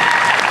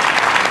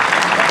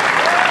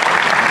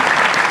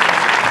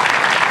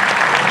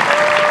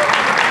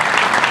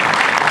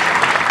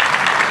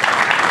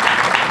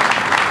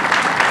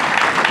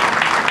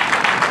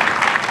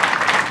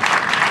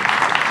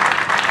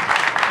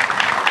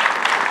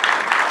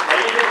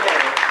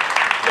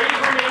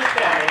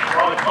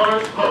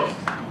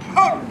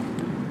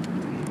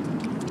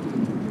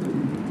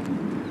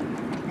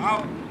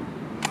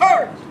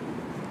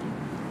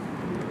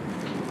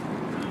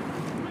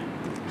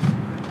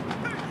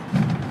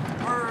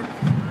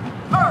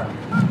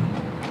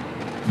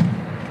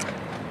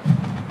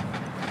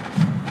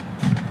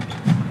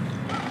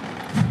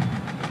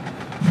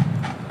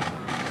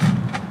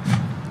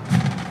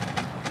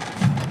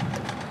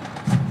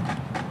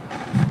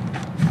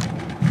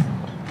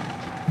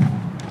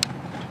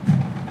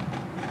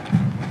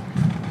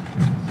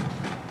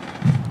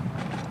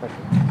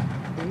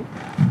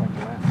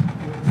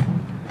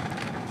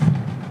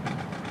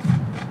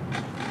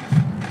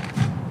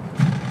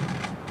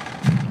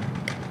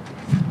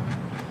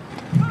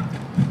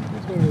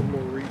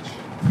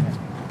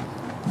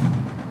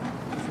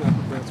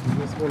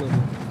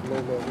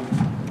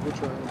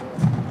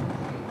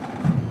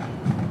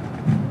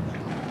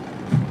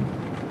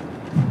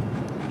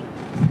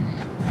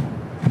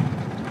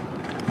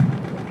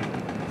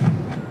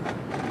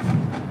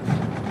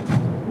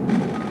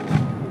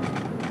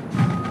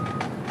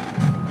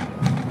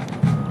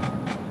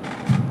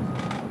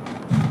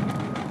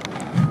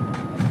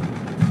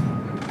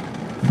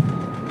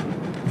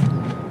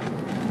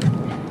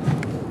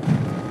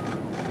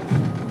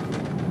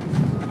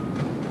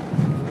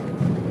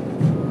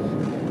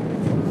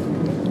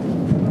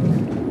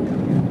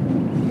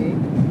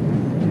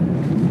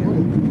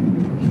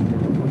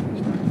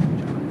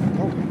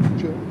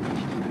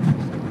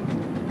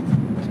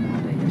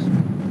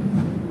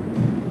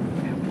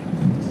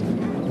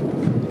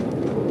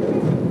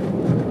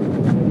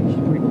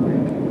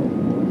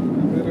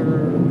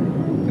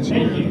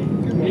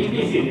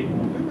 Please be seated.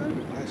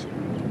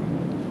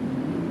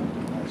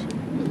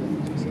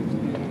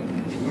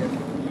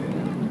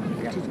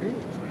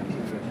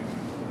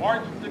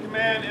 March to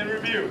command and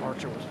review.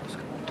 Archer was supposed to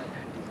come over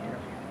and and then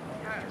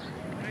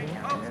I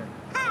had told him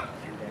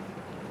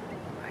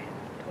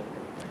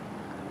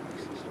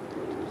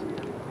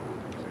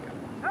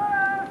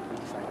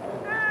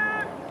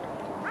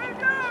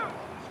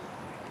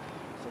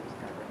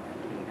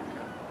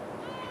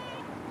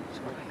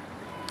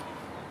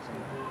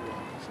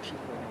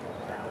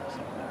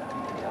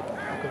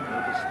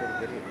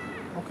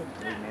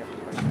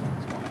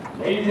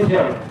Ladies and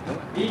gentlemen,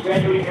 these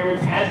graduating airmen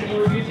passing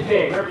in review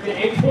today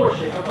represent a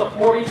portion of the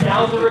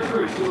 40,000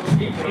 recruits who will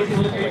complete basic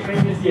military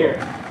training this year.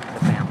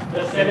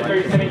 The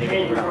 737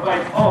 training group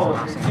provides all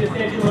of the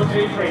essential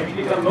military training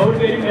to become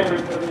motivated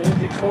members of the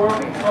enlisted corps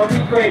of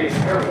the greatest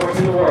Air Force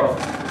in the world.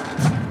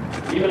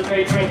 The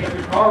military training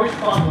groups are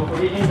responsible for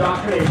the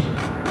indoctrination,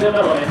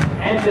 development,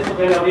 and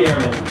discipline of the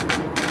airmen.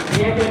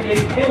 The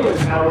implementing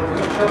endless powers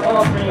to ensure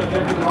all training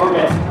objectives are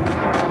met.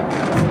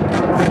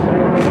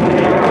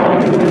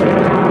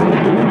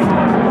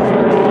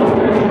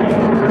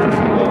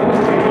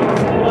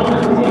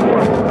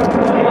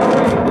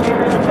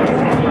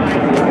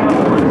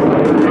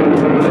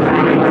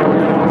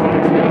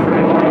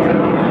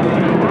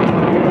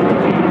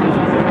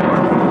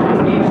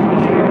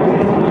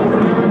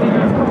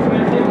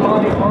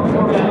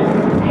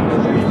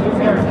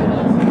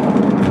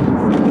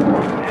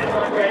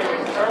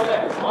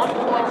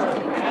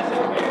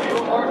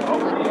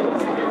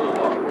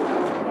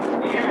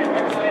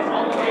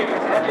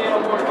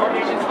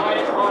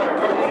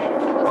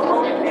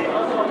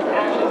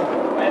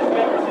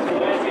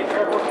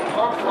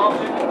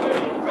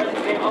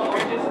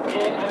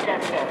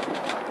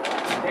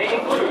 They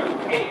include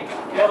 8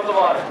 Medals of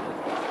Honor,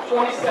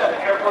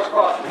 27 Air Force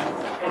Crosses,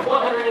 and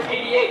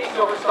 188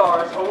 Silver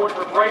Stars awarded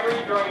for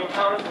bravery during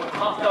encounters with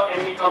hostile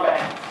enemy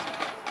combatants.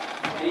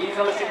 These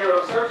enlisted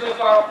heroes serve to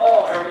inspire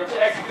all airmen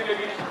to execute their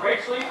duties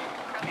courageously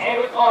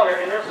and with honor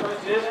in their service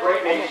to this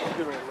great nation.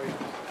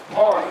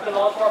 Armed with the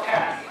knowledge of our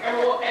past,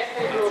 airmen will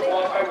execute their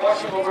walk by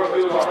marching over a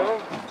blue line,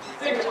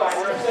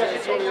 signifying their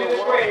accession into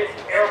the greatest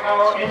air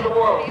power in the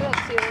world.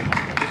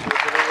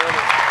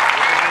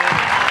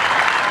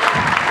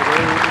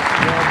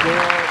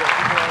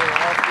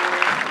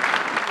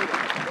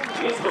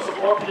 Municipal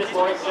support for this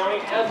morning's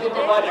ceremony has been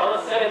provided on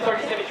the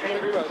 737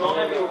 training group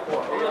on the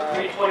Corps over the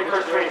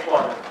 321st Training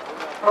Squadron.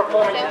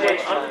 Performing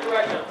today under the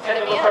direction of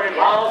Lieutenant Sergeant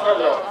Miles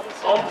Hudlow,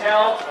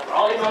 hometown,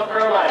 Raleigh, North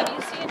Carolina.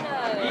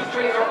 These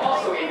trainings are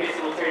also in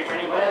basic military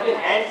training, but have been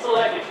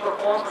hand-selected to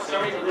perform for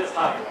ceremonies of this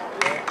type.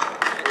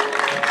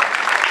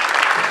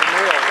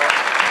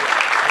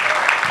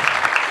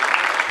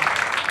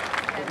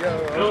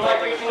 We would like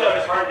to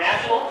notice our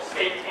national,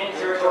 state, and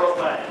territorial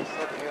flags.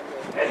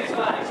 As these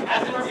flags,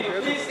 as in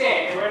review, please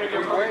stand and render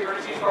your appropriate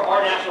courtesies for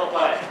our national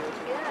flag.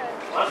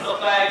 Once the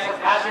flags have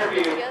passed in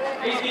review,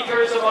 please be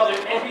courteous of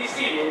others and be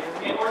seated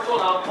in order to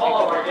allow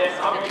all of our guests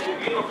opportunity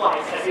to view the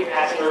flags as they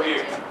pass in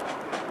review.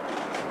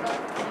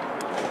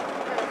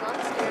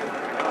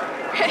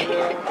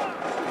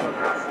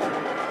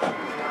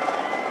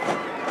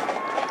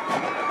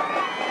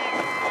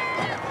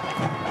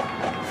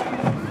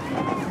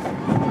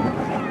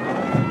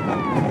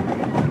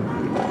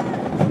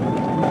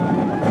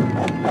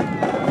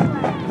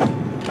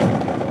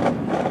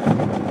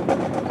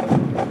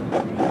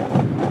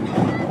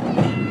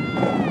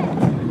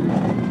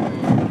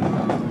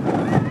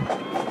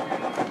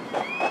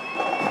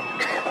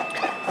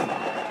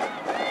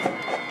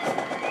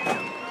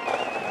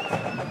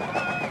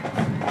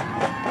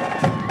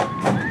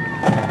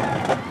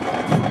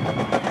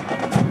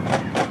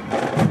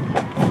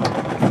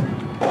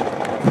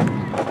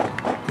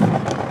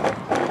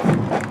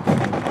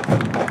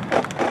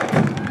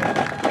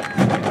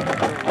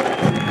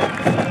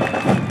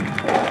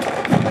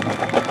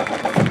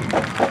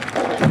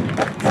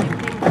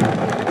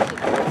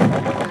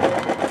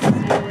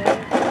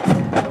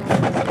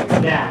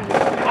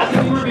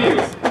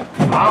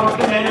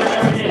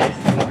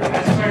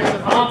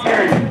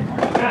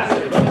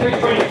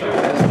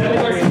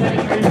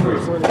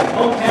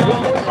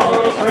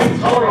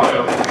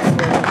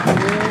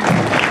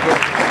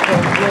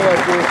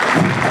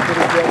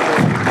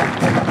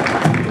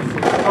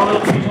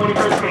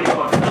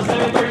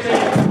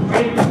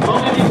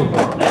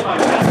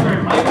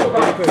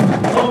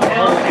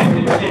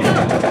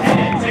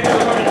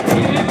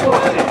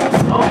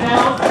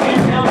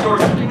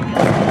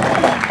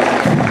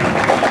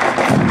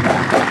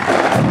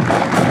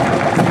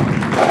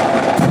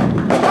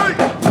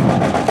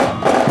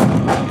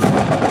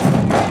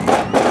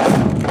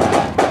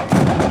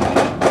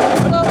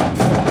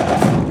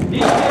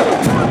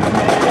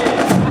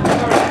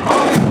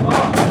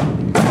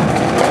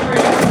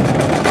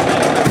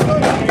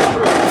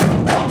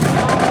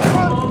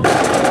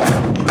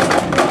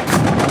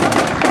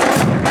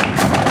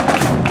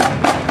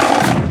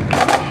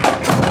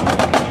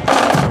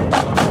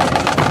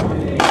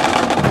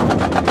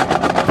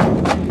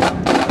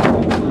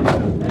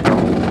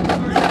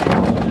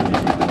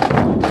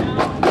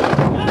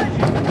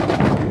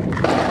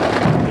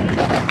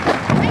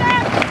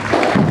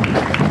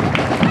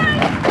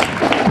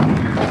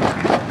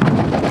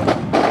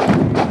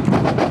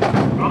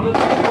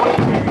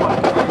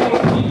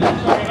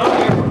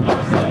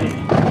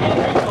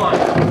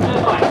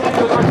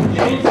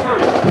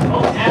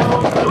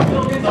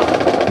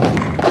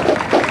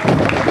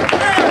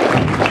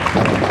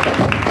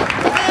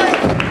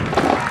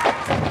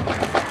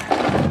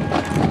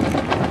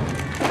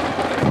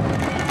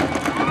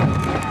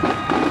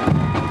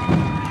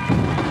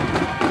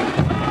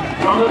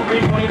 From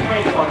the 320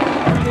 train squadron,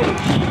 representing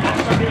Chief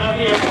Master Sergeant of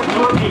the Air Force,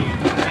 number 8,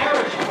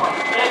 Average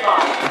Squadron, led by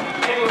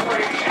Naval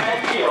Sergeant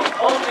Chad Field,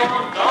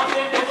 hometown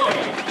Johnson,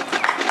 Pennsylvania.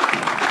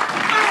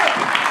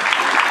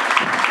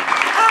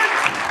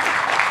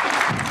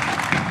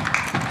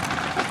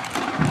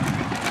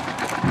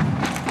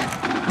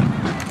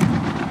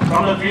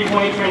 From the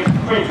 320 train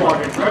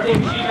squadron, representing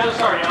Chief Master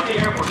Sergeant of the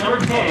Air Force,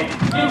 number 10,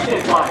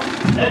 Houston Flight,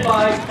 led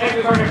by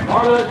Technical Sergeant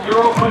Marta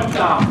Duro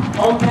Quintal,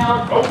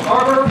 hometown Oak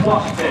Harbor,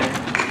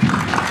 Washington.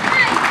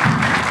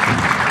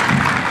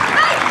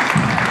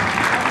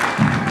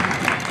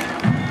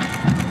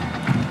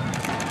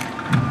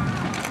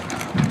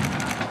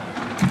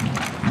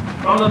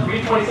 From the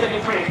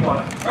 322nd Training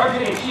Squad,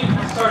 representing Chief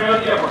Master Sergeant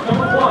of the Air Force,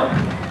 number 1,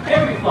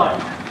 Heavy Flight,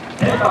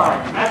 led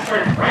by Master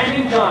Sergeant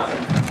Brandon Johnson,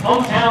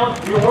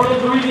 hometown New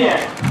Orleans,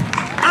 Louisiana.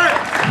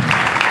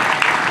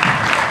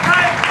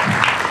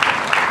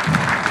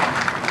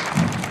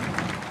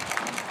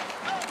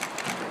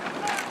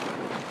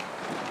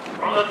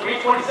 From the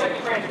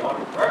 322nd Training Squad,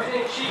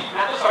 representing Chief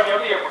Master Sergeant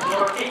of the Air Force,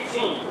 number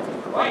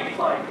 18, White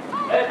Flight,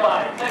 led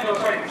by Technical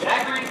Sergeant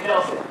Zachary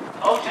Nelson,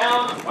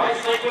 hometown White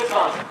Lake,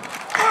 Wisconsin.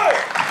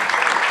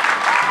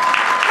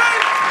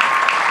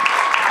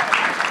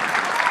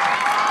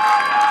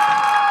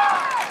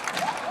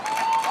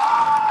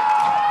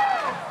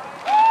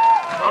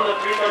 From the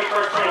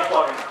 331st Training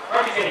Squadron,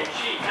 representing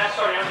Chief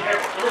Master Sergeant of the Air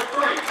Force, number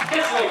 3,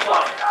 Whistling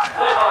Flight,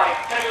 led by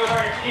Technical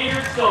Sergeant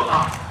Peter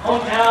Silcock,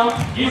 hometown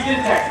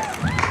Houston, Texas.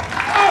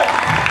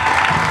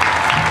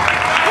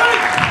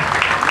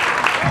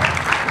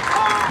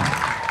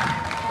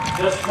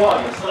 The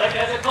squadron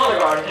selected as a color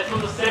guard is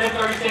from the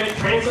 737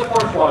 Training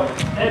Support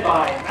Squadron, led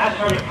by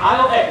Master Sergeant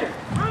Kyle Eckert,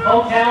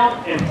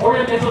 hometown in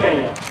Portland,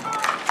 Pennsylvania.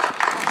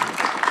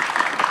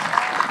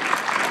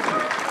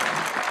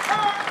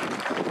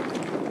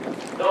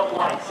 The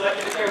flight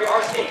selected to carry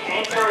our state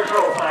and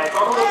territorial flag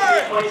from the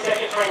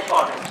 322nd Training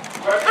Squadron,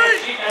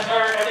 representing Chief Master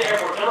Sergeant of the Air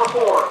Force, number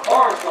 4,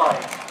 Orange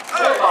Flight,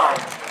 led by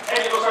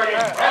Technical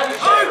Sergeant Bradley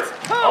Shepard,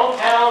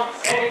 hometown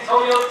San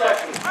Antonio,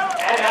 Texas,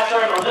 and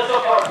Master Sergeant Melissa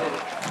Parsons,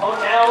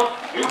 hometown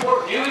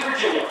Newport News,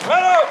 Virginia.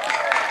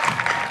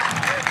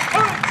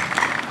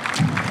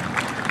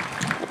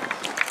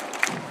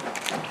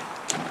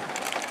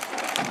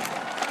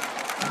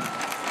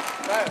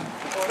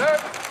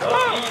 The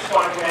B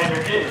Squadron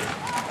Commander is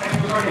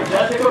Technical Sergeant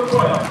Jessica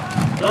Coyle,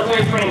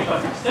 Military Training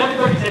Instructor,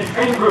 737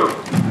 Training Group,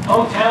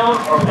 hometown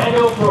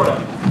Orlando, Florida.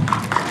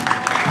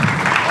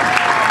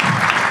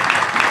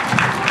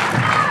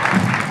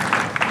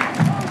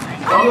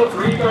 From the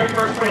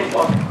 331st Training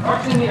Squadron,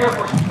 representing the Air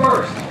Force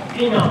 1st,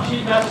 female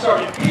Chief Master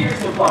Sergeant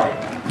Peterson Flight,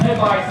 led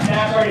by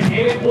Staff Sergeant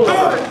David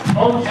Woolford,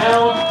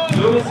 hometown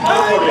Lewis,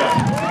 California.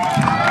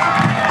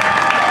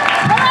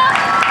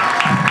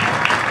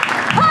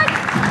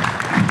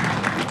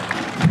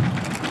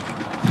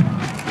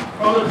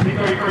 From the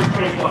 331st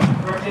Training Squadron,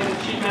 representing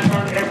Chief Master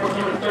Sergeant Air Force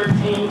number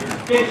 13,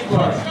 Finch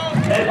Flight,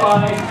 led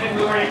by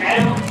Technical Sergeant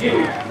Adam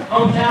Huey,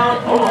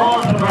 hometown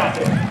Omaha,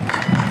 Nebraska.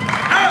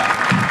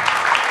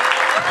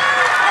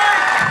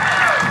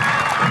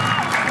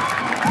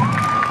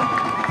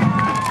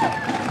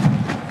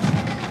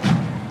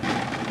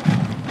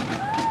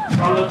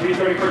 From the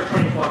 331st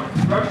Training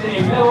Squadron,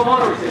 representing Medal of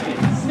Honor recipient,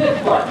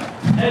 Smith Flight,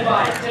 led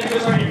by Technical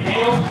Sergeant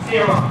Daniel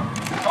Sierra,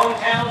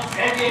 hometown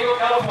San Diego,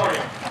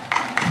 California.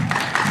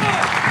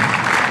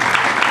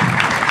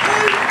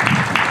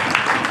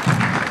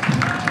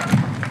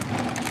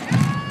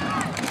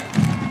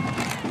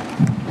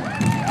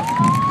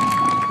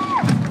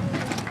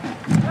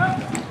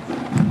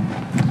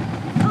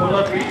 From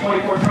the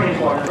 324th Training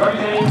Squadron,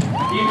 representing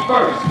the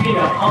 1st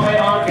female Combat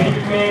Honor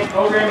Major Command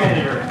Program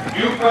Manager,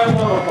 Ukraine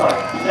Woman Flight,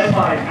 led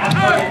by Master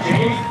Sergeant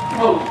James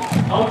Pope,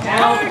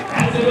 hometown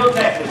Madisonville,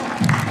 Texas.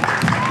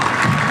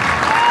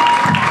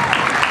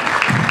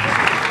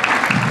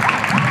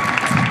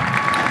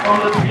 From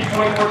the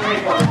 324th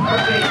Training Squadron,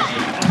 representing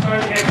Chief Master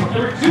Sergeant Air Force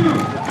number 2,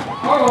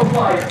 Cargo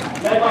Flight,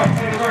 led by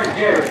Technical Sergeant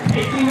Jared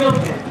A.T.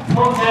 Milton,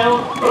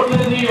 hometown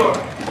Brooklyn, New York.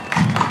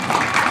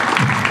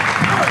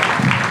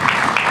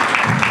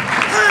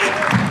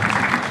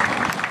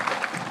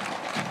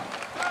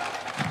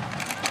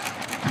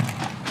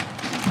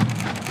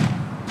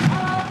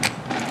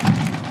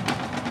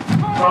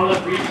 From the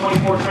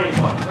 324th Training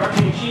Squadron,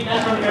 representing Chief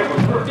Master Sergeant Air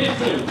Force number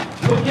 15,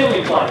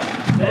 McKinley Flight,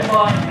 led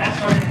by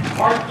Master Sergeant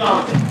Mark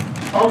Johnson,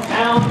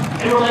 hometown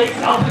Timber Lake,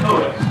 South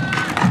Dakota.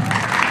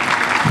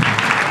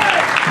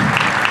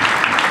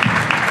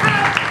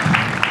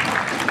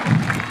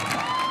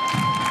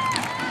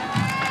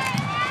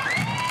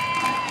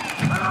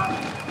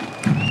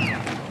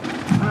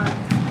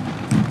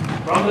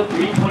 From the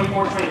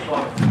 324th Training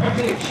Squadron,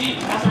 representing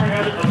Chief Master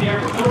Sergeant of the Air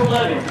Force number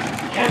 11,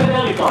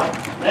 Campanelli Flight,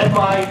 led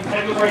by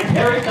Technical Sergeant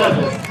Eric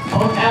Douglas,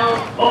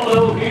 hometown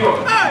Buffalo, New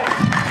York.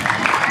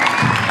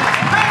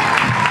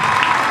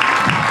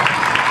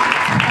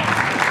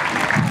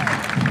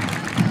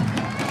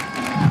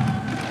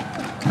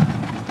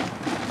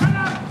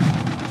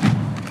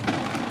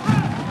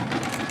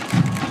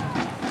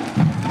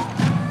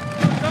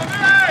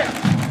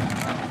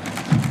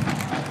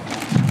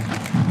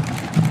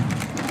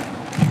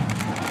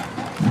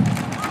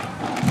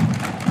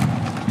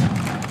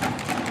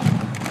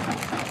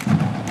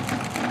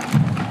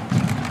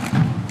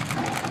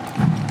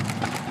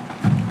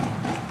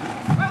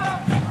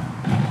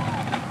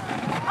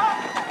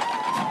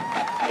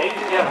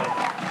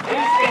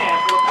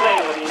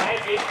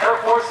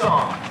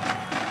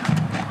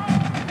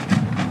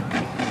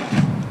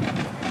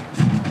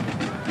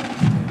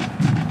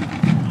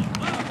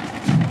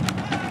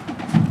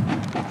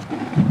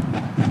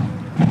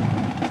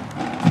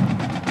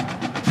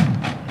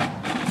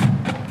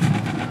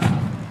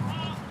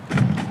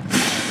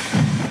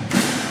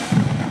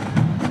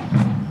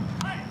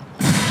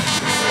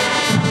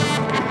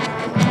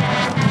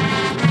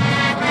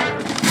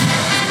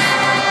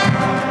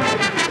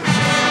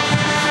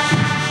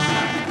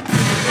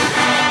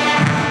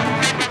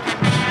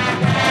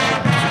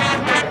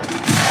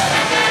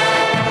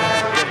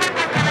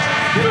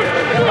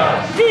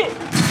 shit!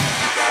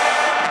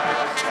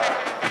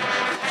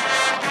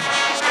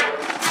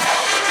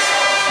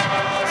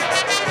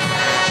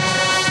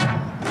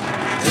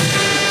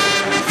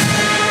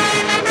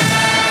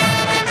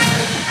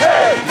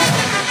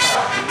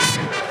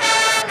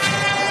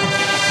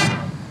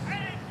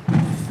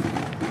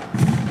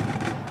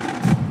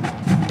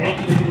 Thank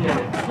you, ladies and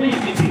gentlemen. Please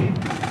be seated.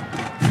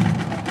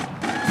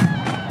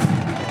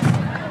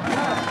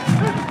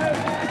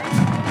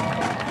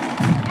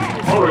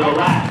 Over the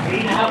last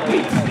 8.5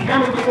 weeks, the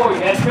Army before you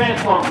has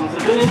transformed from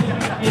civilians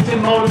into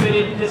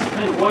motivated,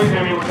 disciplined warrior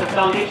airmen with the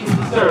foundation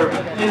to serve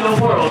in the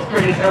world's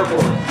greatest air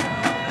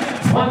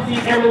force. Once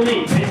these airmen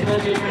leave basic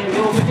military training,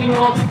 they will continue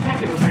on to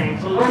technical training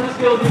to learn the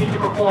skills they need to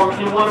perform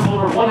in one of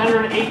over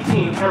 118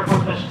 Air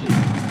Force specialties.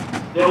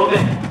 They will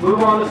then move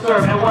on to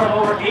serve at one of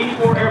over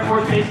 84 Air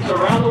Force bases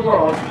around the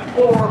world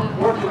or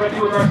work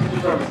directly with our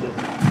sister services.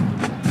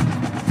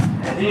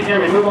 As these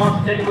airmen move on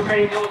to technical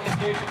training, they will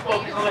continue to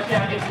focus on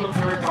adapting to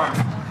military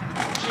requirements,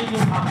 achieving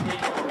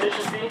occupational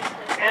proficiency,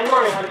 and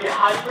learning how to be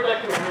highly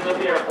productive members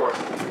of the Air Force.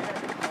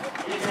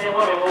 These men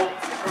and women will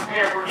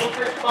prepare for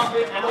increased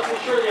conflict and must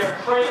ensure they are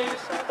trained,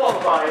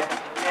 qualified,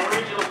 and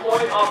ready to deploy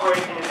and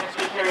operate in an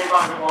expeditionary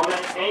environment while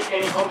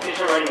maintaining home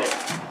station readiness.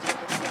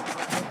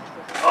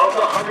 Of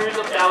the hundreds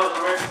of thousands of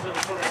American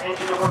citizens that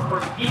enter the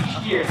workforce each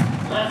year,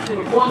 less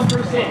than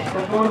 1%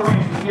 conform the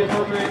ranks of the U.S.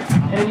 military,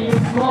 and an even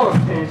smaller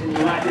percentage in the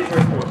United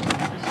States Air Force.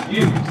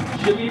 You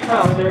should be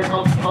proud of their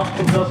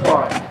accomplishments thus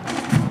far.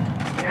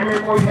 The Army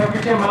Report you have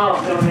reached a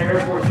milestone on their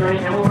Air Force journey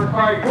and will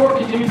require your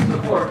continued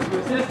support to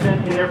assist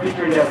them in their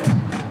future endeavors.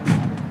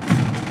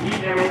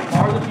 These airmen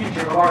are the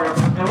future of our Air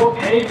Force and will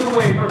pave the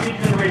way for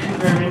future generations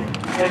of airmen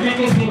as we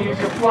continue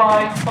to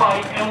fly,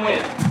 fight, and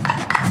win.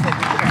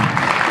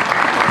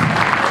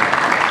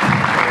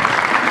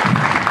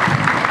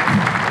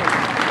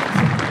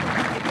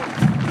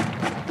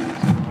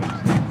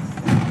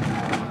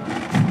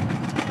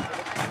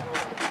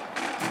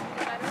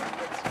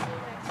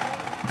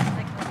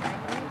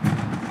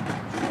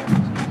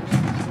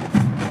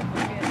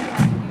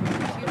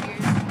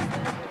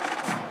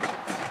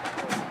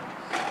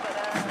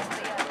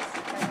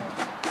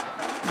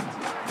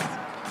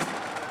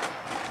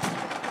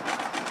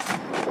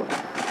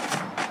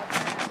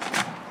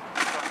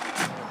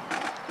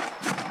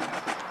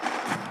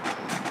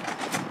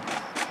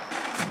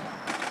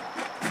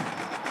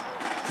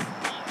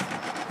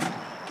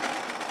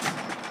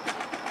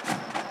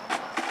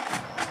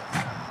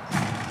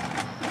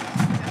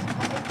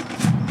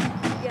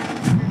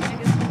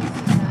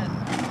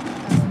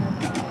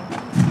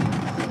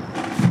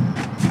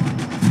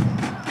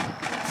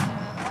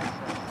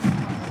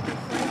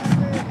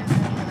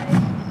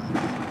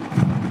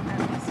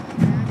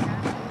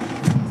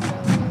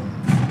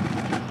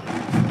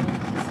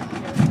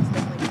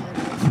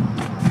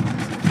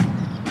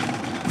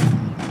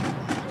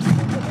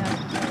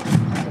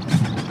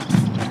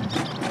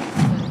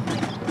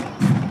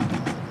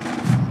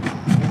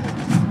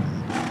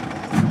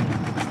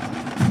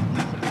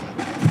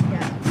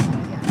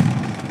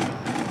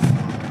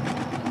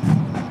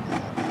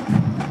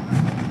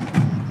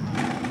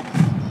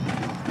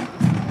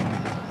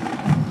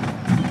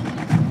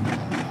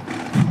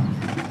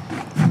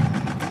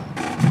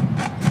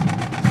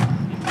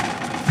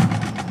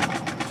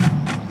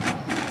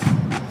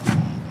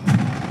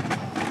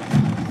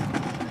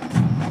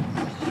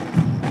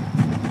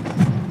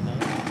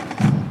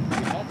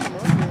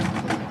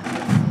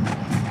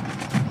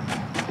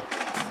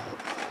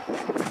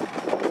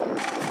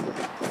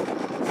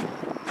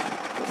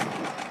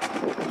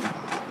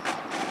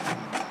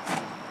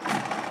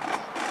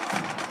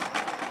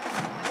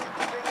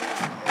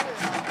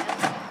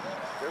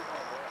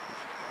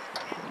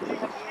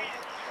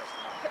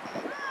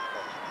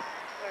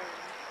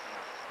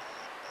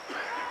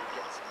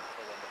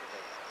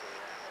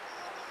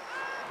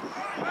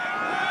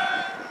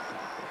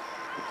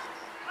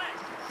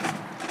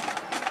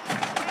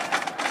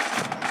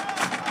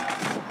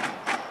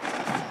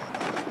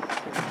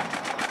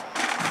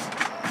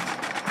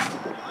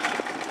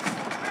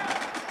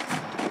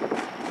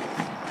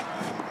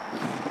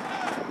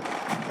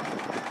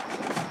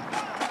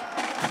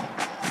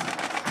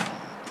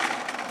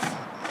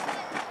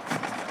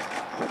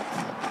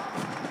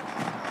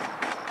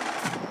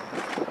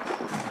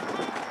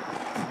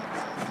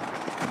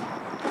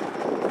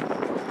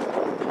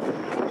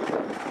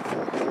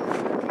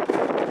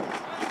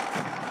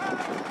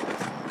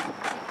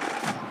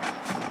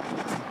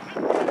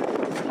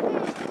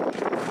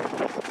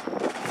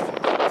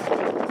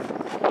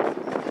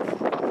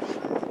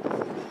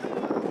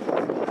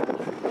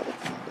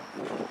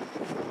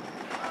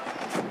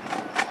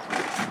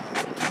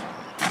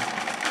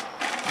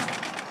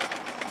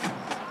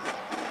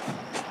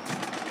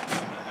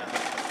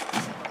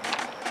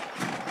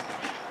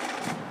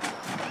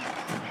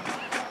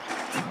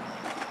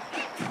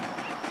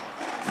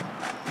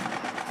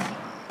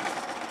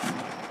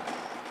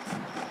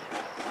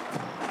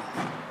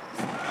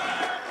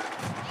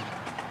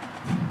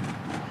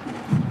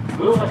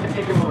 We would like to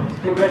take a moment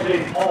to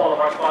congratulate all of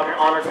our squadron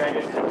honor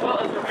graduates as well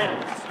as their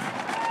families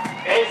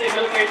Basic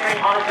military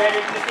training honor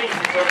graduate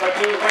distinction for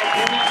platoon ranked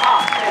in the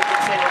top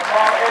 10% of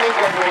all airmen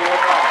graduating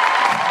overall.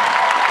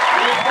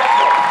 The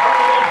exceptional,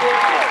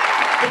 dedication,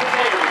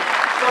 integrity,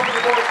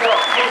 self-support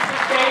self, and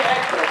sustained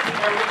excellence in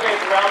airmen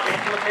training throughout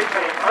basic military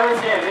training earned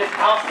them this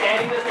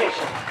outstanding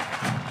distinction.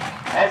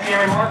 As the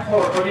Airman Mark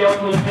IV for the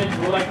ultimate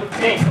individual would like to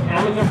thank the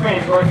families and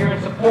friends who are here in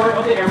support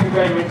of the airmen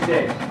graduating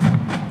today.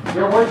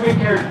 Your words of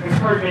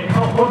encouragement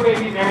help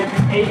motivate these airmen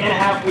through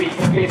 8.5 weeks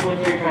of basic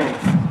military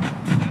training.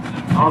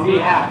 On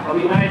behalf of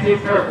the United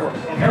States Air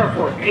Force and Air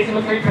Force Basic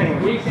Military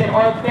Training, we extend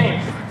our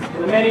thanks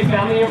to the many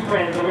family and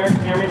friends of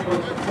American Airmen for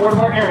the support of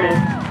our airmen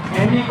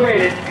and the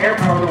greatest air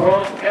power the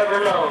world has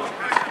ever known.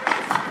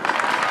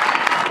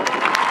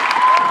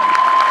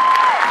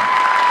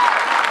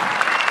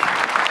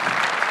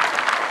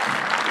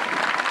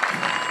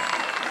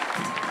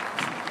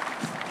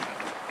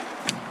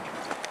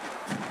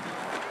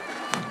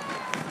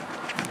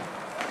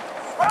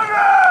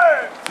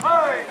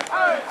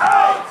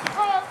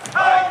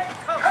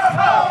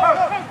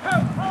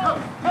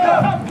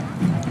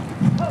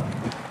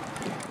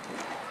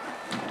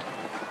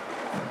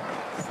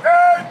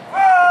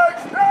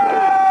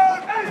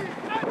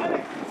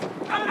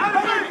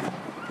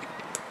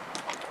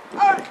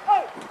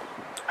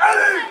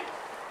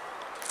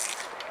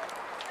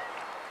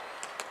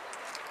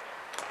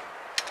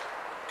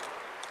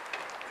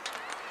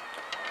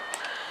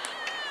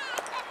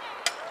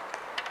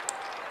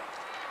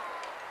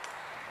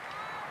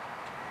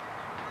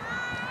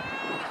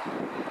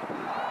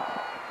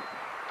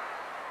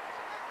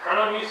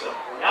 Colonel Newsom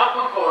will now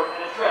come forward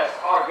and address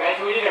our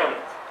graduated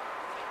airmen.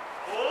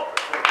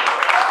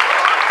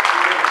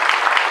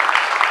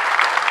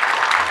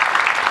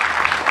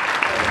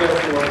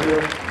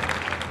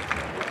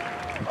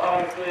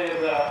 Honestly,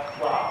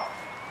 wow.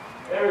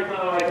 Every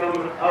time I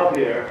come up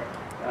here,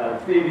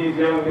 see these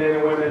young men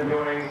and women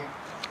doing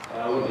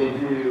what they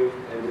do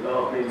and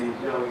developing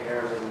these young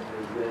airmen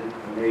has been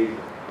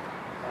amazing.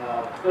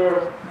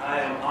 Sir, I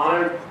am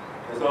honored,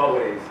 as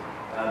always,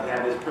 to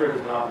have this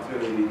privilege and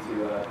opportunity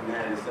to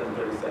command the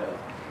 737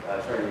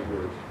 training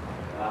group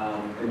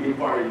and be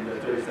part of the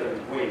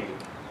 37th wing,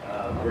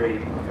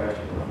 great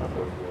professionals and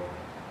so forth.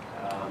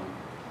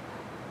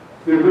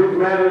 To the group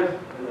commanders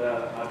and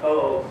my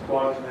fellow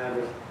squad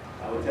commanders,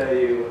 I will tell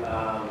you, I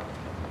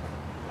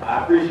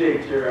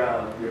appreciate your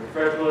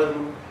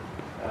professionalism,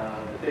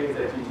 the things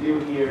that you do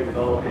here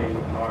developing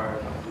our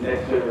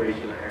next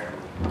generation of airmen.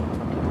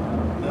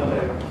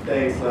 Another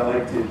thanks, I'd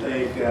like to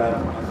thank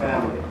my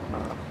family.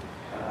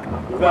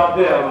 Without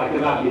them, I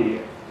could not be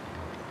here,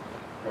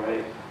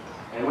 right?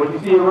 And what you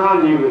see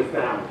around you is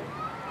family.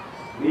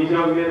 These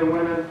young men and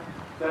women,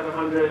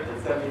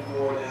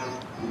 774 of them,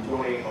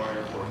 enjoying our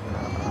Air Force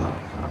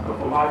now. But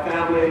for my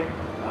family,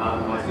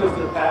 my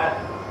sister Pat,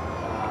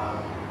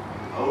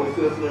 my older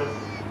sister,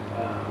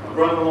 my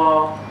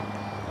brother-in-law,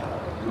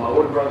 and my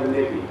older brother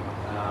Nicky,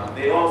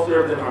 they all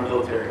served in our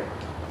military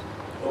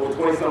over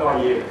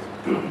 20-some-odd years.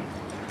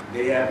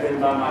 They have been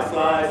by my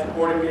side,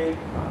 supporting me,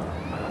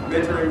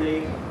 mentoring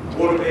me,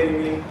 motivating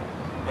me,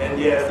 and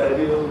yes, I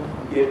do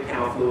get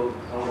counsel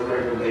on a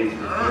regular basis.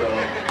 So,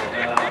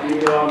 even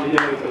though I'm the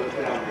youngest of the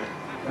family.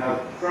 Now,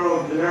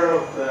 Colonel General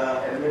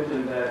had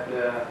mentioned that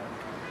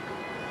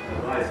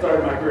when I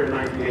started my career in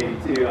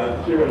 1982,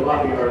 I'm sure a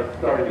lot of you are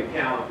starting to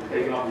count and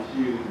taking off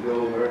your shoes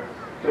over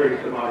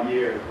 30-some-odd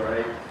years,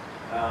 right?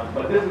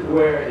 But this is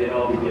where it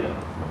all begins.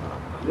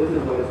 This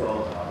is what it's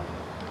all about.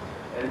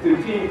 And to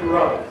Team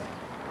Carruthers,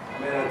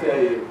 man, I tell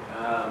you,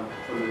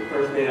 from the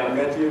first day I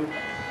met you,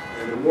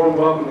 and the warm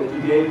welcome that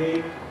you gave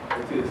me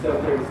into the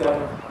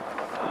 737,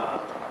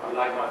 you're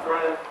like my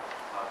friend,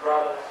 my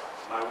brother,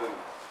 my women.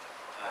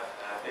 I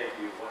thank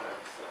you 100%.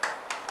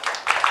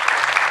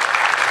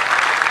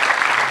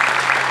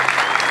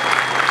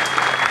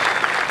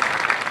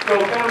 So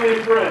family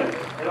and friends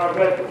and our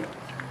veterans,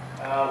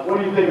 what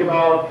do you think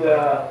about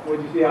what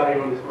you see out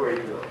here on this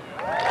parade field?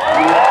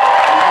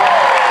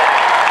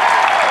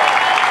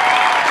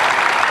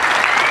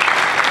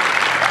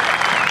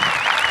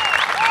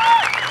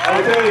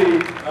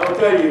 I will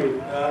tell you,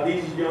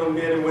 these young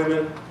men and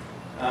women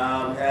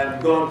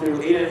have gone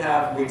through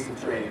 8.5 weeks of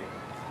training.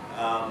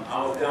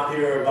 I was down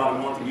here about a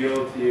month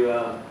ago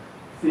to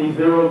see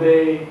Zero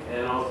Day,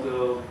 and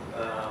also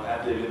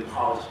after they've been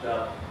polished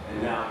up,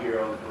 and now here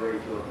on the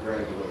parade field to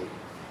graduate.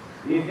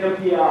 These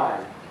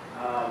MPIs,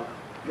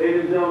 ladies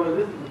and gentlemen,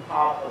 this is the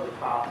top of the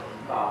top of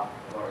the top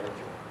of our Air Force.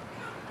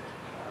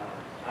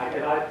 I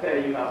cannot tell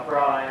you how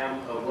proud I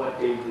am of what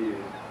they do.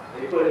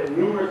 They put in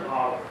numerous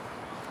hours,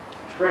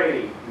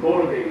 training,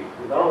 motivating,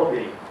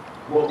 developing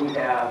what we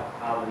have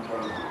out in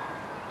front of you.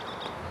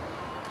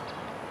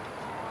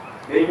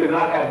 They could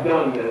not have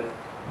done this.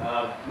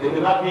 They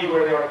could not be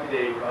where they are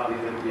today without these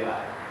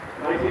MTI.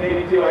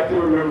 1982, I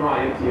still remember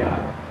my MTI,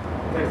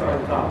 Tech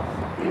Sergeant Thomas.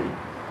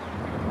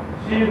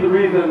 She is the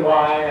reason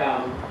why I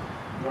am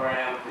where I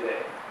am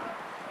today.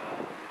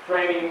 The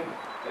training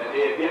that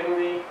they have given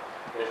me,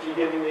 that she's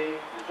given me,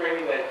 the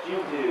training that you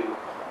do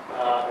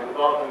in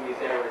developing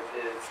these areas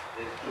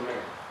is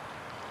tremendous.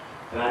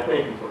 And I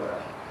thank you for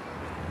that.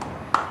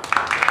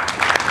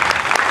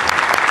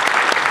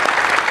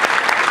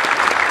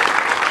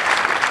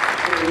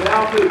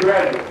 Now to the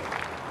graduates.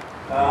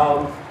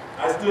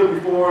 I stood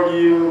before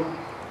you,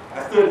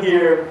 I stood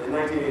here in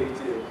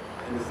 1982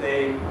 in the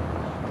same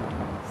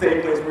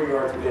place where you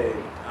are today.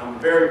 I'm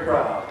very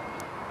proud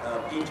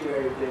of each and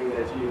everything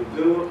that you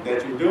do,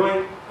 that you're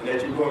doing, and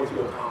that you're going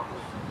to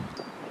accomplish.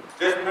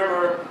 Just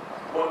remember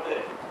one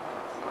thing.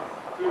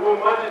 To whom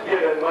much is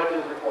given, much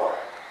is required.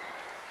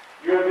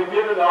 You have been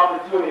given the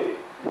opportunity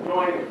to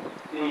join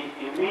the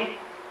elite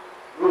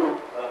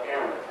group of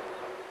airmen.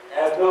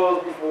 As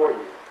those before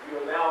you, you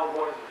are now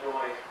going to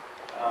join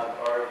our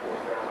Air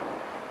Force Airmen.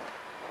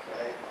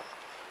 Okay?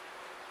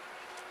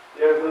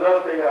 There's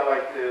another thing I'd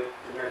like to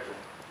mention.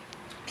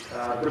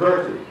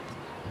 Diversity.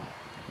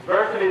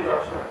 Diversity is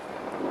our strength.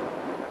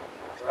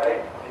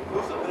 Right?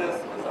 Inclusiveness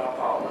is our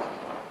power.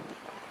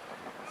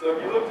 So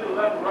if you look to the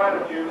left and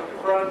right of you, in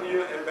front of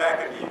you, and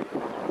back of you,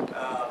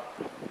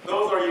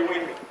 those are your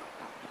wingmen.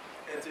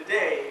 And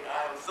today,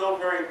 I am so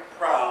very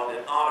proud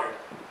and honored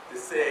to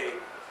say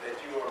that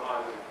you are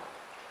my wingmen.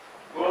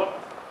 Good?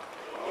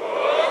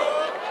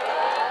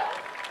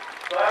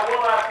 So I have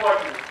one last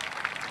question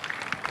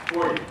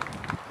for you.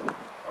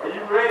 Are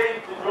you ready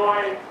to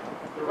join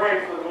the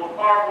ranks of the most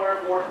powerful Air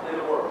Force in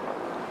the world?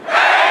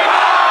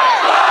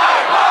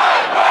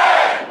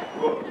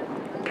 Good.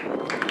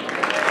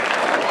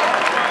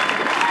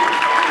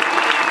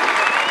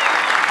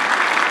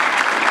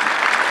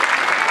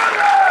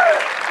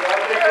 So I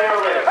think they are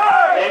ready.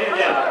 Ladies and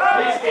gentlemen,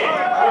 please stand.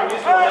 We're going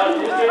to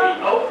administer the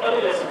oath of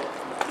enlistment.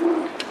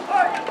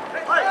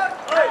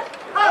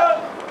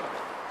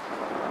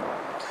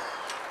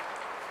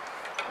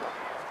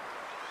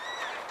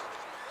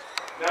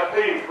 Now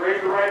please,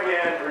 raise your right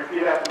hand and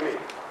repeat after me.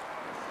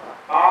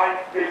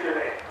 I state your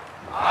name.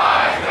 I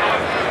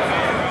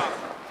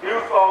do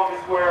solemnly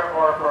swear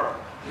or affirm.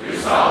 Do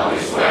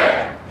solemnly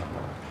swear.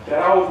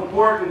 That I will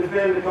support and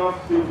defend the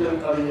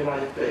Constitution of the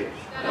United States.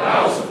 That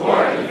I will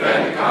support and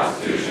defend the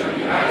Constitution of the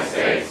United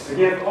States.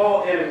 Against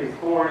all enemies,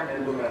 foreign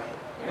and domestic.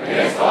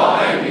 Against all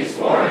enemies,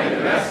 foreign and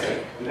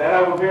domestic. And that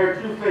I will bear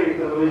true faith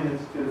and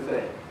allegiance to the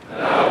same.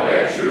 And I will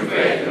bear true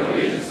faith and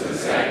allegiance to the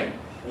same.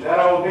 And that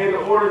I will obey the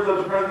orders of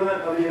the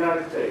President of the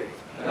United States.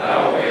 And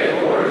I will obey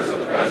the orders of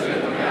the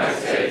President of the United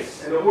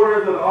States. And the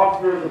orders of the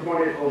officers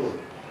appointed over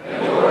me.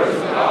 And the orders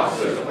of the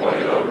officers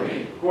appointed over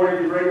me.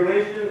 According to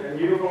regulation and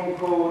uniform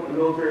code and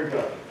military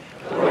justice.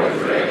 According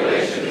to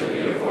regulations and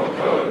uniform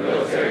code and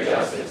military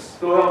justice.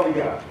 So help me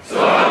God. So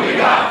help me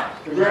God.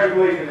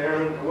 Congratulations,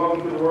 Airmen, and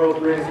welcome to the world's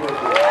greatest Air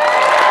Force.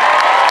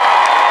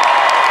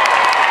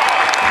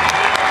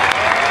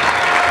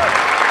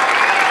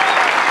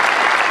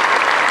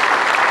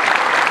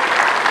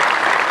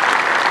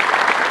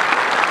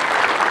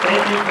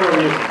 Thank you for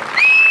listening.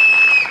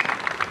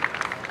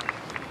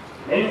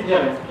 Ladies and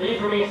gentlemen, please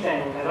remain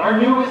standing as our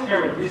newest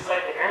airmen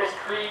recite the Airman's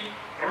Creed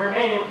and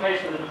remain in place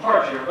for the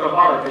departure of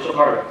our official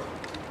target.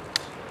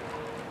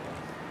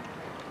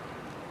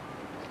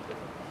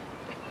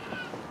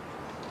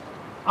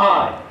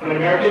 I, an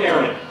American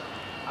airman.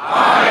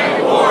 I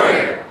am a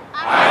warrior.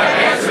 I have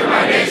answered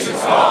my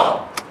nation's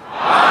call.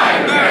 I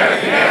am an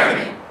American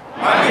airman.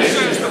 My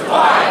mission is to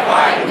fly,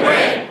 fight, and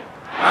win.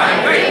 I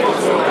am faithful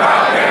to a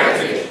proud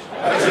heritage,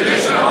 a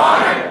tradition of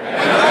honor,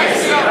 and a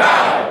legacy of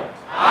valor.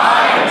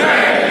 I am an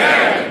American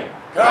airman,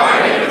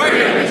 guarding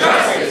freedom and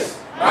justice.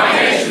 My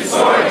nation's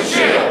sword and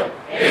shield,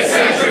 its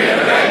century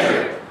and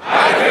avenger.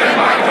 I defend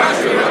my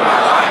country with my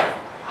life.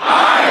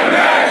 I am an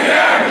American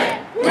airman,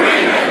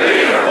 wingman,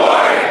 leader,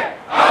 warrior.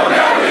 I will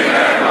never leave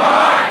America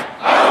behind.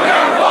 I will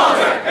never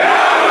falter, and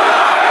I will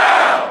not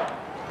fail.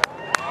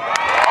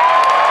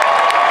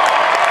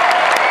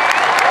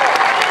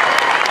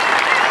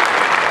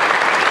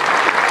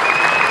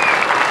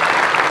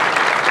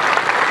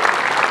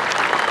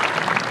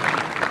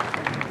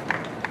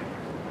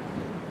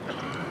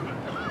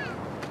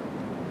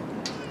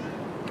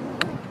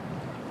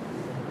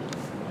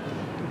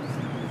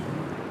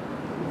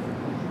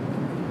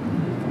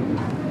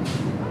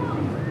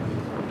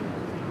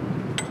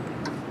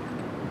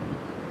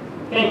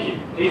 Thank you.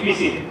 Please be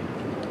seated.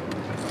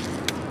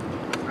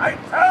 Right.